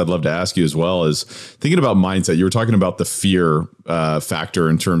of the things I'd love to ask you as well is thinking about mindset. You were talking about the fear factor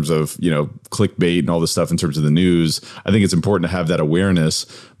in terms of, clickbait and all this stuff in terms of the news. I think it's important to have that awareness.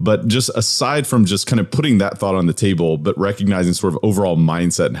 But just aside from just kind of putting that thought on the table, but recognizing sort of overall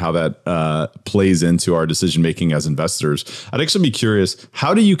mindset and how that plays into our decision making as investors, I'd actually be curious,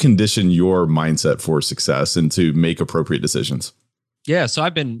 how do you condition your mindset for success and to make appropriate decisions? Yeah. So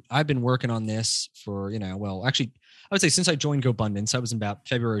I've been working on this for, actually, I would say since I joined GoBundance, I was in about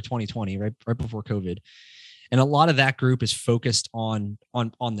February 2020, right before COVID. And a lot of that group is focused on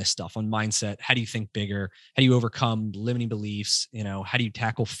this stuff, on mindset. How do you think bigger? How do you overcome limiting beliefs? How do you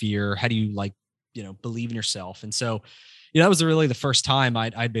tackle fear? How do you believe in yourself? And so, that was really the first time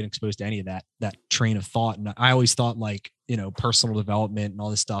I'd been exposed to any of that train of thought. And I always thought personal development and all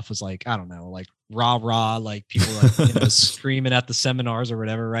this stuff was like, I don't know, like rah, like people screaming at the seminars or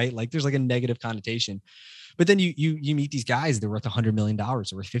whatever, right? Like there's like a negative connotation. But then you meet these guys that are worth $100 million or worth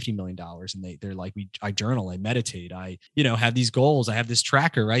 $50 million. And they're like, I journal, I meditate, I have these goals. I have this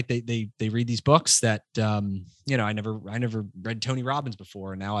tracker, right? They read these books that, I never read Tony Robbins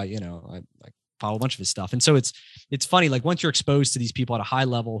before. And now I follow a bunch of his stuff. And so it's funny, like once you're exposed to these people at a high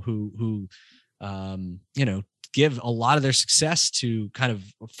level who give a lot of their success to kind of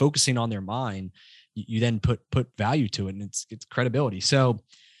focusing on their mind, you then put value to it, and it's credibility. So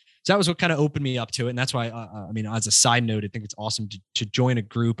that was what kind of opened me up to it. And that's why, as a side note, I think it's awesome to join a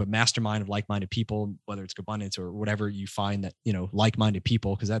group, a mastermind of like-minded people, whether it's GoBundance or whatever you find that, like-minded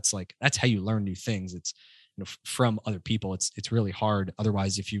people, because that's how you learn new things. It's, from other people. It's really hard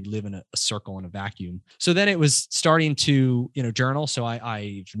otherwise if you live in a circle in a vacuum. So then it was starting to, journal. So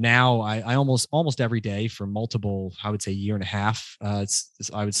I almost every day for multiple, I would say year and a half, I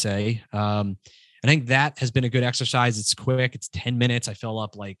would say, I think that has been a good exercise. It's quick. It's 10 minutes. I fill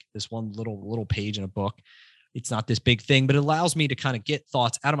up like this one little page in a book. It's not this big thing, but it allows me to kind of get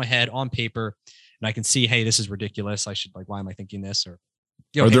thoughts out of my head on paper, and I can see, hey, this is ridiculous. I should why am I thinking this? Or,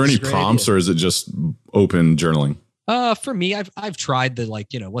 are there any prompts or is it just open journaling? For me, I've tried the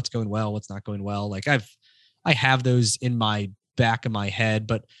what's going well, what's not going well. Like I have those in my back of my head,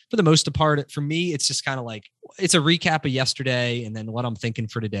 but for the most part, for me, it's just kind of like, it's a recap of yesterday and then what I'm thinking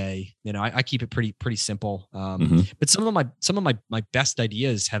for today. I keep it pretty simple. But some of my best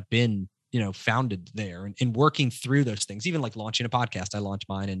ideas have been, founded there and working through those things, even like launching a podcast. I launched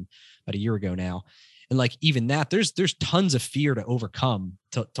mine about a year ago now. And like, even that there's tons of fear to overcome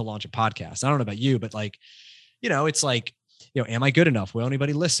to launch a podcast. I don't know about you, but it's like, am I good enough? Will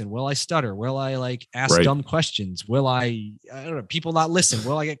anybody listen? Will I stutter? Will I ask dumb questions? Will I don't know, people not listen?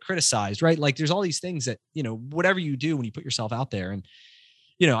 Will I get criticized? Right. Like there's all these things that, whatever you do when you put yourself out there. And,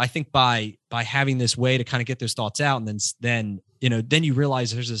 I think by having this way to kind of get those thoughts out, and then you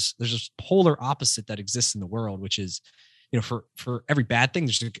realize there's this polar opposite that exists in the world, which is, for every bad thing,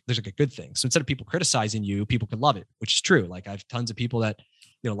 there's like a good thing. So instead of people criticizing you, people can love it, which is true. Like I have tons of people that,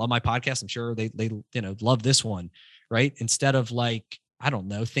 love my podcast. I'm sure they love this one. Right. Instead of I don't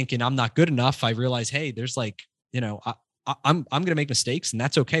know, thinking I'm not good enough, I realize, hey, there's I'm going to make mistakes, and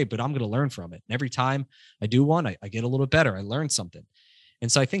that's okay, but I'm going to learn from it. And every time I do one, I get a little better. I learn something. And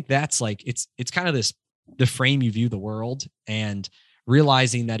so I think that's it's kind of the frame you view the world, and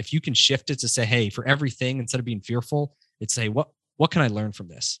realizing that if you can shift it to say, hey, for everything, instead of being fearful, it's say, what can I learn from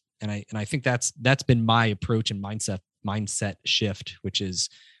this? And I think that's been my approach and mindset shift, which is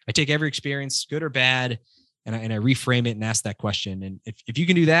I take every experience, good or bad, and I reframe it and ask that question. And if you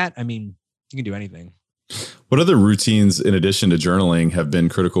can do that, you can do anything. What other routines in addition to journaling have been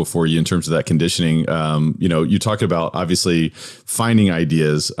critical for you in terms of that conditioning? You talk about obviously finding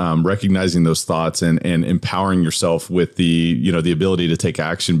ideas, recognizing those thoughts, and empowering yourself with the ability to take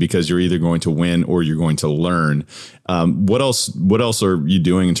action, because you're either going to win or you're going to learn. What else are you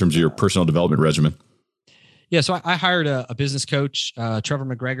doing in terms of your personal development regimen? Yeah, so I hired a business coach, Trevor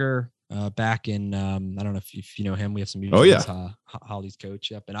McGregor. Back in, I don't know if you know him. We have some mutuals. Holly's coach.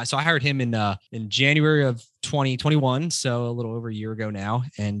 Yep. And I hired him in January of 2021. So a little over a year ago now.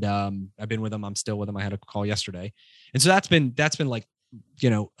 And I've been with him. I'm still with him. I had a call yesterday. And so that's been like,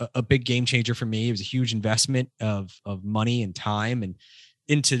 a big game changer for me. It was a huge investment of money and time and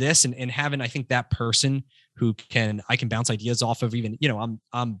into this, and having, I think, that person who I can bounce ideas off of. Even,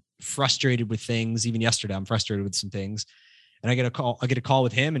 I'm frustrated with things. Even yesterday, I'm frustrated with some things. And I get a call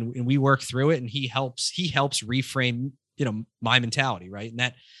with him, and we work through it, and he helps reframe, my mentality. Right. And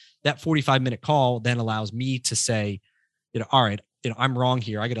that 45-minute call then allows me to say, all right, I'm wrong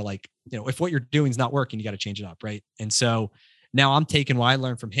here. I got to if what you're doing is not working, you got to change it up. Right. And so now I'm taking what I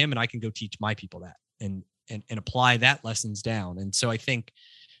learned from him and I can go teach my people that and apply that lessons down. And so I think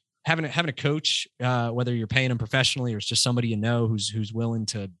having a coach, whether you're paying them professionally or it's just somebody who's willing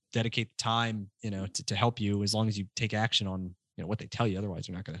to dedicate the time, to help you, as long as you take action on what they tell you. Otherwise,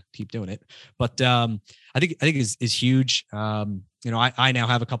 you're not going to keep doing it. But I think is huge. I now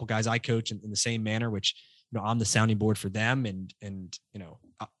have a couple guys I coach in the same manner, which I'm the sounding board for them, and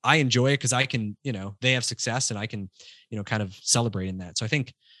I enjoy it because I can they have success and I can kind of celebrate in that. So I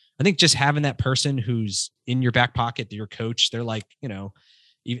think just having that person who's in your back pocket, your coach, they're like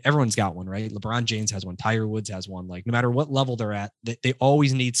everyone's got one, right? LeBron James has one. Tiger Woods has one. Like no matter what level they're at, they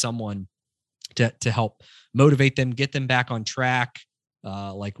always need someone to help motivate them, get them back on track,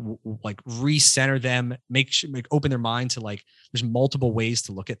 like recenter them, open their mind to there's multiple ways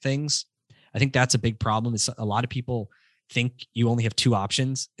to look at things. I think that's a big problem. Is a lot of people think you only have two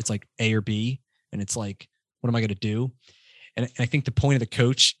options. It's like A or B, and it's like, what am I going to do? And I think the point of the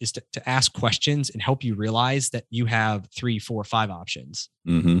coach is to ask questions and help you realize that you have 3, 4, 5 options.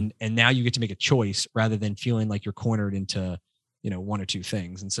 Mm-hmm. And now you get to make a choice rather than feeling like you're cornered into, 1 or 2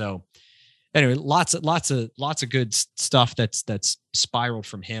 things. And so anyway, lots of good stuff that's spiraled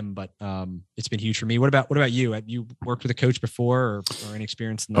from him, but it's been huge for me. What about you? Have you worked with a coach before or any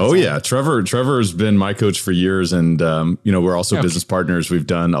experience in that side? Yeah. Trevor has been my coach for years. And, we're also business partners. We've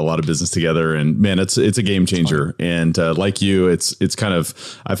done a lot of business together, and man, it's a game changer. And like you, it's kind of,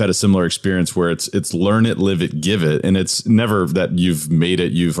 I've had a similar experience where it's learn it, live it, give it. And it's never that you've made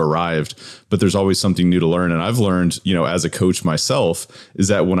it, you've arrived, but there's always something new to learn. And I've learned, as a coach myself, is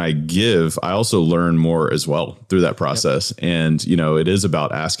that when I give, I also learn more as well through that process. Yep. And, it is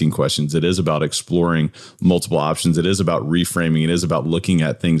about asking questions. It is about exploring multiple options. It is about reframing. It is about looking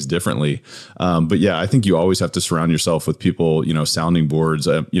at things differently. But yeah, I think you always have to surround yourself with people, sounding boards.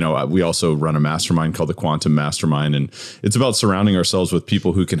 We also run a mastermind called the Quantum Mastermind. And it's about surrounding ourselves with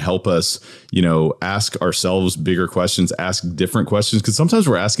people who can help us, ask ourselves bigger questions, ask different questions. Because sometimes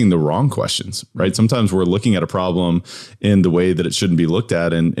we're asking the wrong questions, right? Sometimes we're looking at a problem in the way that it shouldn't be looked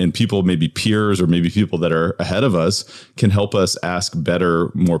at. And people, maybe peers or maybe people that are ahead of us, can help us ask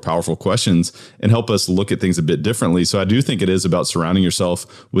better, more powerful questions and help us look at things a bit differently. So I do think it is about surrounding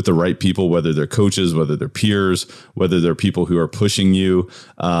yourself with the right people, whether they're coaches, whether they're peers, whether they're people who are pushing you.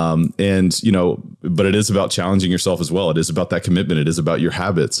 But it is about challenging yourself as well. It is about that commitment. It is about your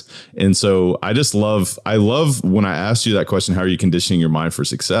habits. And so I love when I asked you that question, how are you conditioning your mind for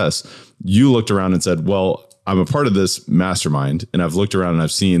success? You looked around and said, well, I'm a part of this mastermind, and I've looked around and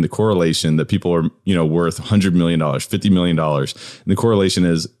I've seen the correlation that people are, worth $100 million, $50 million. And the correlation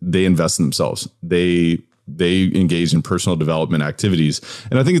is they invest in themselves. They engage in personal development activities.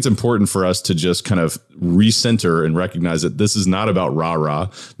 And I think it's important for us to just kind of recenter and recognize that this is not about rah-rah.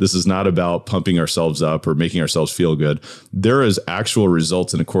 This is not about pumping ourselves up or making ourselves feel good. There is actual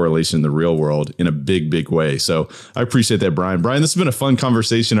results and a correlation in the real world in a big, big way. So I appreciate that, Brian. Brian, this has been a fun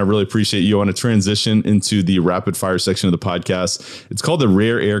conversation. I really appreciate you. I want to transition into the rapid fire section of the podcast. It's called the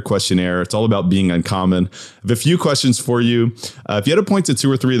Rare Air Questionnaire. It's all about being uncommon. I have a few questions for you. If you had to point to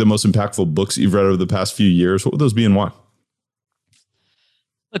 2 or 3 of the most impactful books you've read over the past few years, what would those be and why?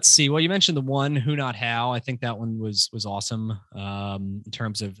 Let's see. Well, you mentioned the one, Who Not How. I think that one was awesome in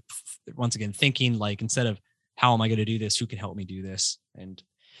terms of, once again, thinking like, instead of how am I going to do this, who can help me do this? And,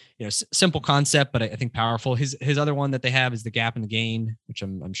 simple concept, but I think powerful. His other one that they have is The Gap and the Gain, which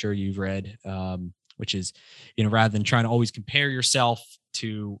I'm sure you've read, which is, rather than trying to always compare yourself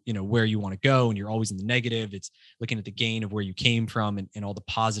to, where you want to go and you're always in the negative, it's looking at the gain of where you came from and all the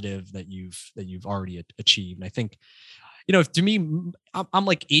positive that you've already achieved. And I think, to me, I'm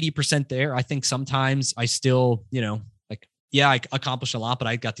like 80% there. I think sometimes I still, I accomplished a lot, but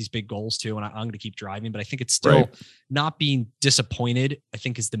I got these big goals too, and I'm going to keep driving. But I think it's still not being disappointed, I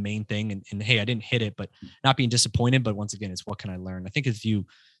think, is the main thing. And hey, I didn't hit it, but not being disappointed. But once again, it's what can I learn? I think as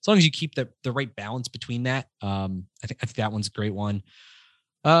long as you keep the right balance between that, I think that one's a great one.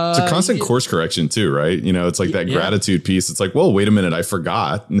 It's a constant course correction too, right? It's like that gratitude piece. It's like, well, wait a minute, I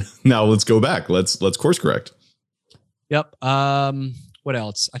forgot. Now let's go back. Let's course correct. Yep. What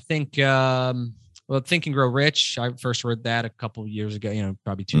else? I think, Think and Grow Rich. I first read that a couple of years ago,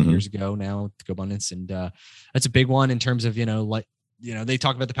 probably 2 years ago now, to Go Abundance. And that's a big one in terms of, they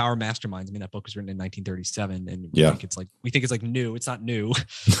talk about the power of masterminds. I mean, that book was written in 1937, and we think it's like new. It's not new.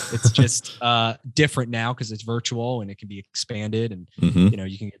 It's just different now because it's virtual and it can be expanded, and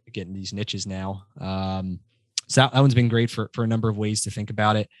you can get in these niches now. So that one's been great for a number of ways to think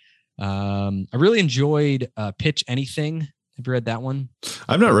about it. I really enjoyed Pitch Anything. Have you read that one?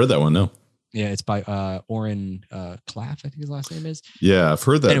 I've not read that one. No. Yeah, it's by Oren Claff, I think his last name is. Yeah, I've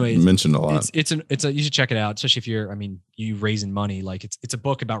heard that mentioned a lot. You should check it out, especially if you raising money. Like it's a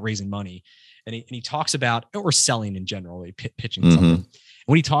book about raising money, and he talks about, or selling in general, pitching something. And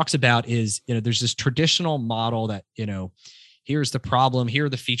what he talks about is, there's this traditional model that, here's the problem, here are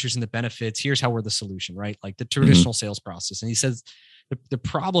the features and the benefits, here's how we're the solution, right? Like the traditional sales process. And he says the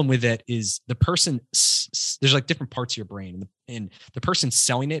problem with it is the person, there's like different parts of your brain, and the person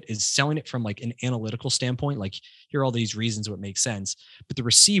selling it is selling it from like an analytical standpoint. Like, here are all these reasons what makes sense. But the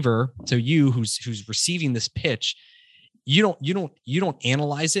receiver, so you who's receiving this pitch, you don't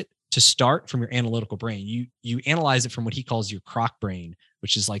analyze it to start from your analytical brain. You analyze it from what he calls your croc brain,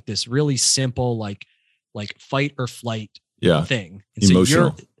 which is like this really simple, like fight or flight thing. And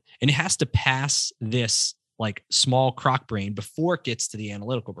emotional. And it has to pass this like small croc brain before it gets to the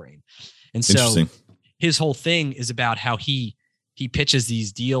analytical brain. And so his whole thing is about how he pitches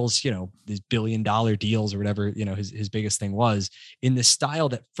these deals, these $1 billion deals or whatever, his biggest thing was, in this style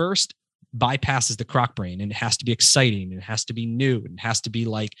that first bypasses the croc brain, and it has to be exciting, and it has to be new, and it has to be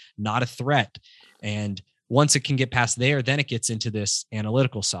like not a threat. And once it can get past there, then it gets into this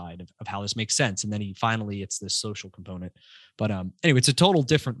analytical side of how this makes sense. And then it's this social component. But anyway, it's a total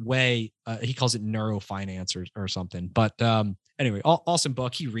different way. He calls it neurofinance or something. But anyway, awesome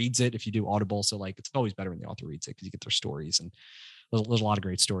book. He reads it if you do Audible. So like, it's always better when the author reads it because you get their stories, and there's a lot of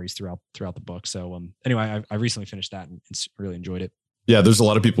great stories throughout the book. So anyway, I recently finished that and really enjoyed it. Yeah, there's a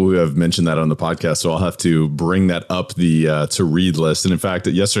lot of people who have mentioned that on the podcast, so I'll have to bring that up the to read list. And in fact,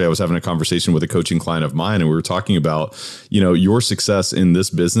 yesterday I was having a conversation with a coaching client of mine, and we were talking about, your success in this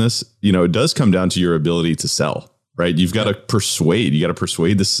business. It does come down to your ability to sell. Right. You've got to persuade. You got to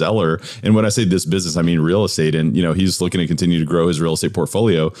persuade the seller. And when I say this business, I mean real estate. And, he's looking to continue to grow his real estate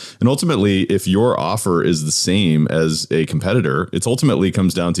portfolio. And ultimately, if your offer is the same as a competitor, it's ultimately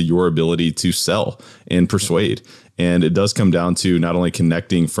comes down to your ability to sell and persuade. And it does come down to not only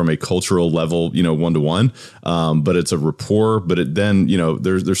connecting from a cultural level, one-to-one, but it's a rapport. But then,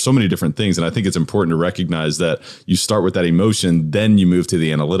 there's so many different things. And I think it's important to recognize that you start with that emotion, then you move to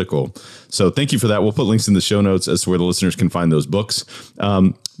the analytical. So thank you for that. We'll put links in the show notes as to where the listeners can find those books.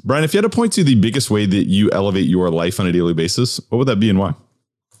 Brian, if you had to point to the biggest way that you elevate your life on a daily basis, what would that be and why?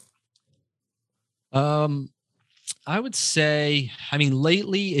 I would say,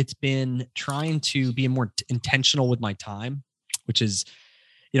 lately it's been trying to be more intentional with my time, which is,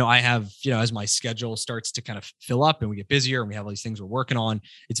 I have, as my schedule starts to kind of fill up and we get busier and we have all these things we're working on,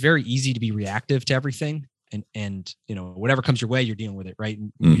 it's very easy to be reactive to everything. And whatever comes your way, you're dealing with it. Right.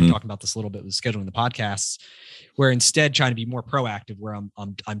 And you're talking about this a little bit with scheduling the podcasts, where instead trying to be more proactive, where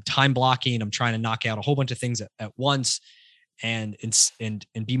I'm time blocking, I'm trying to knock out a whole bunch of things at once and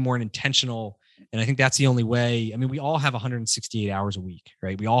be more intentional. And I think that's the only way. We all have 168 hours a week,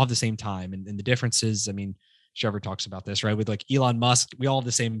 right? We all have the same time. And the difference is, Trevor talks about this, right? With like Elon Musk, we all have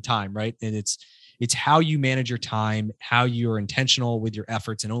the same time, right? And it's how you manage your time, how you're intentional with your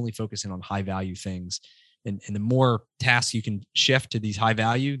efforts and only focusing on high value things. And the more tasks you can shift to these high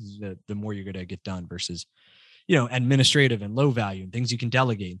value, the more you're going to get done versus, administrative and low value and things you can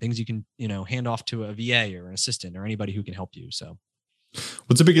delegate, things you can, hand off to a VA or an assistant or anybody who can help you. So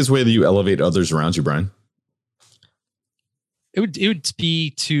what's the biggest way that you elevate others around you, Brian? It would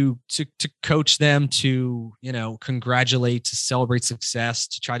be to coach them, to, congratulate, to celebrate success,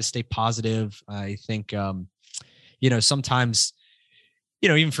 to try to stay positive. I think, sometimes,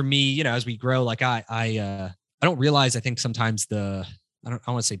 even for me, as we grow, like I don't realize, I think sometimes I don't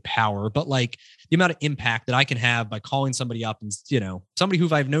want to say power, but like the amount of impact that I can have by calling somebody up and, somebody who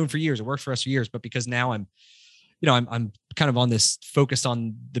I've known for years or worked for us for years, but because now I'm kind of on this focused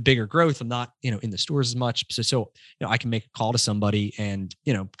on the bigger growth. I'm not, in the stores as much. So, I can make a call to somebody and,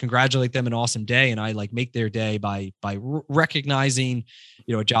 congratulate them an awesome day. And I like make their day by recognizing,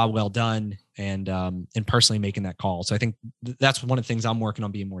 a job well done and personally making that call. So I think that's one of the things I'm working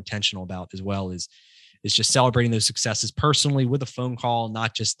on being more intentional about as well is just celebrating those successes personally with a phone call,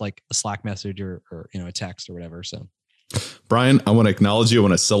 not just like a Slack message or a text or whatever. So. Brian, I want to acknowledge you. I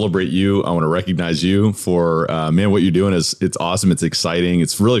want to celebrate you. I want to recognize you for, what you're doing it's awesome. It's exciting.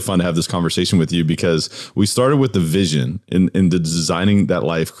 It's really fun to have this conversation with you because we started with the vision in the designing that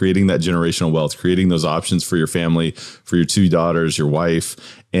life, creating that generational wealth, creating those options for your family, for your 2 daughters, your wife,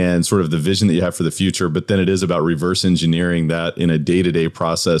 and sort of the vision that you have for the future. But then it is about reverse engineering that in a day-to-day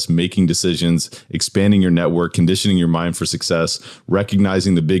process, making decisions, expanding your network, conditioning your mind for success,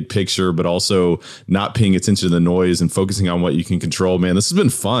 recognizing the big picture, but also not paying attention to the noise and focusing on what you can control. Man, this has been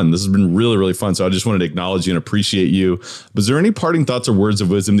fun. This has been really, really fun. So I just wanted to acknowledge you and appreciate you. Was there any parting thoughts or words of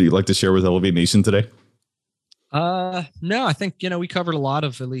wisdom that you'd like to share with Elevate Nation today? No, I think, we covered a lot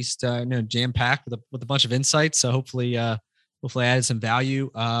of, at least, jam packed with a bunch of insights. So hopefully I added some value.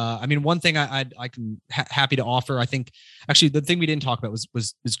 One thing I can happy to offer, I think actually the thing we didn't talk about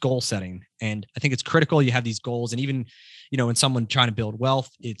was goal setting. And I think it's critical. You have these goals, and even, when someone trying to build wealth,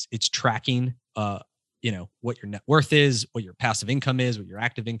 it's tracking, what your net worth is, what your passive income is, what your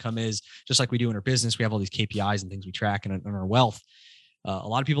active income is. Just like we do in our business, we have all these KPIs and things we track in our wealth. A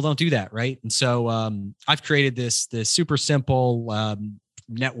lot of people don't do that, right? And so I've created this super simple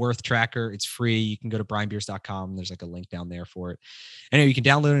net worth tracker. It's free. You can go to brianbeers.com. There's like a link down there for it. And you can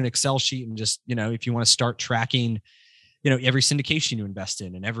download an Excel sheet and just, if you want to start tracking, every syndication you invest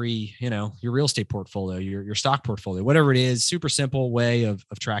in, and every, your real estate portfolio, your stock portfolio, whatever it is, super simple way of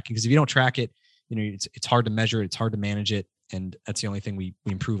tracking. Because if you don't track it, it's hard to measure it. It's hard to manage it. And that's the only thing we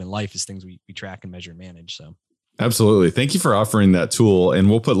improve in life is things we track and measure and manage. So. Absolutely. Thank you for offering that tool. And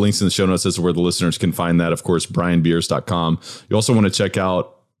we'll put links in the show notes as to where the listeners can find that. Of course, brianbeers.com. You also want to check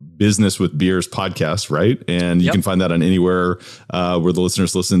out Business with Beers podcast, right? And you can find that on anywhere where the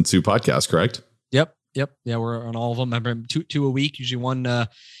listeners listen to podcasts, correct? Yep. Yeah, we're on all of them. I remember two a week, usually one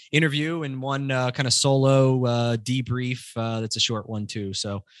interview and one kind of solo debrief. That's a short one too.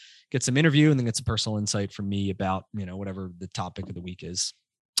 So get some interview and then get some personal insight from me about, whatever the topic of the week is.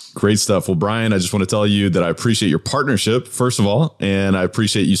 Great stuff. Well, Brian, I just want to tell you that I appreciate your partnership, first of all, and I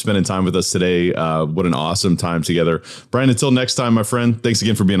appreciate you spending time with us today. What an awesome time together. Brian, until next time, my friend, thanks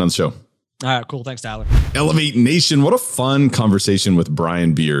again for being on the show. All right, cool. Thanks, Tyler. Elevate Nation. What a fun conversation with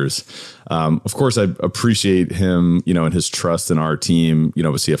Brian Beers. Of course, I appreciate him, and his trust in our team, with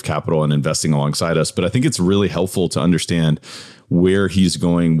CF Capital and investing alongside us. But I think it's really helpful to understand where he's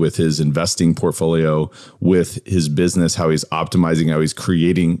going with his investing portfolio, with his business, how he's optimizing, how he's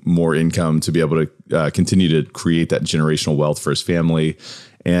creating more income to be able to continue to create that generational wealth for his family.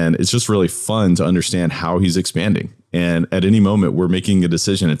 And it's just really fun to understand how he's expanding. And at any moment, we're making a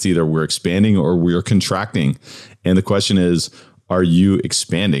decision. It's either we're expanding or we're contracting. And the question is, are you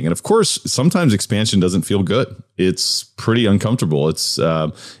expanding? And of course, sometimes expansion doesn't feel good. It's pretty uncomfortable. It's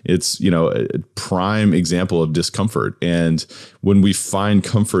a prime example of discomfort. And when we find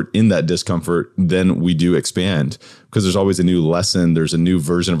comfort in that discomfort, then we do expand, because there's always a new lesson. There's a new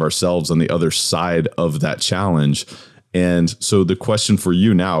version of ourselves on the other side of that challenge. And so the question for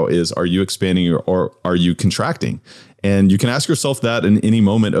you now is, are you expanding or are you contracting? And you can ask yourself that in any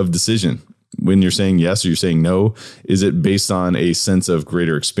moment of decision. When you're saying yes or you're saying no, is it based on a sense of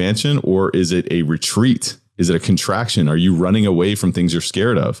greater expansion, or is it a retreat? Is it a contraction? Are you running away from things you're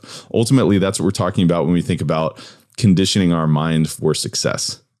scared of? Ultimately, that's what we're talking about when we think about conditioning our mind for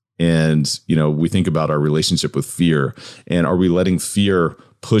success. And, we think about our relationship with fear, and are we letting fear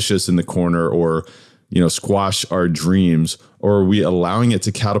push us in the corner or, squash our dreams, or are we allowing it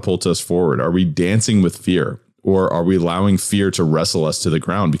to catapult us forward? Are we dancing with fear? Or are we allowing fear to wrestle us to the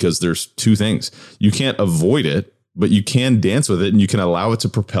ground? Because there's two things. You can't avoid it, but you can dance with it, and you can allow it to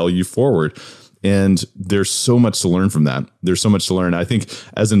propel you forward. And there's so much to learn from that. There's so much to learn. I think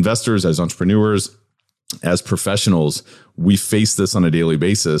as investors, as entrepreneurs, as professionals, we face this on a daily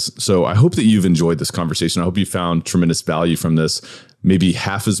basis. So I hope that you've enjoyed this conversation. I hope you found tremendous value from this, maybe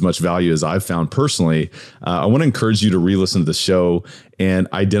half as much value as I've found personally. I want to encourage you to re-listen to the show and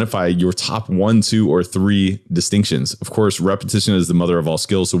identify your top 1, 2, or 3 distinctions. Of course, repetition is the mother of all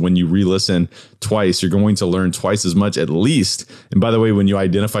skills. So when you re-listen twice, you're going to learn twice as much at least. And by the way, when you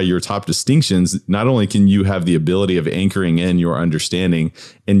identify your top distinctions, not only can you have the ability of anchoring in your understanding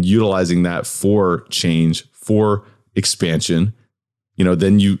and utilizing that for change, for expansion,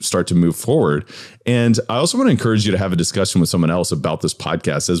 then you start to move forward. And I also want to encourage you to have a discussion with someone else about this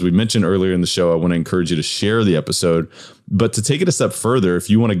podcast. As we mentioned earlier in the show, I want to encourage you to share the episode, but to take it a step further, if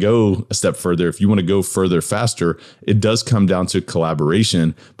you want to go a step further, if you want to go further faster, it does come down to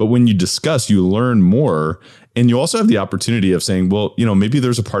collaboration. But when you discuss, you learn more. And you also have the opportunity of saying, well, maybe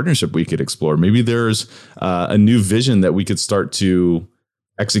there's a partnership we could explore. Maybe there's a new vision that we could start to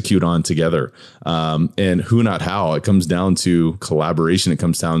execute on together. And who, not how. It comes down to collaboration. It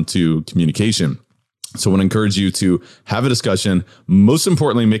comes down to communication. So I want to encourage you to have a discussion. Most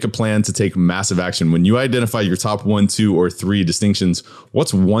importantly, make a plan to take massive action. When you identify your top 1, 2, or 3 distinctions,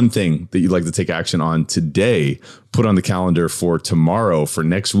 what's one thing that you'd like to take action on today? Put on the calendar for tomorrow, for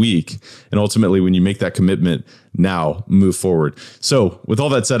next week. And ultimately, when you make that commitment, now move forward. So with all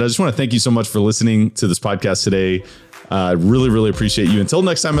that said, I just want to thank you so much for listening to this podcast today. I really, really appreciate you. Until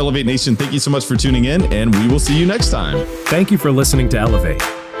next time, Elevate Nation, thank you so much for tuning in, and we will see you next time. Thank you for listening to Elevate.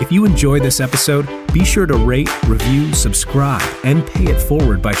 If you enjoyed this episode, be sure to rate, review, subscribe, and pay it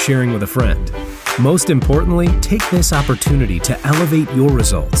forward by sharing with a friend. Most importantly, take this opportunity to elevate your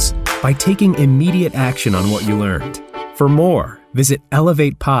results. by taking immediate action on what you learned. For more, visit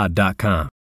elevatepod.com.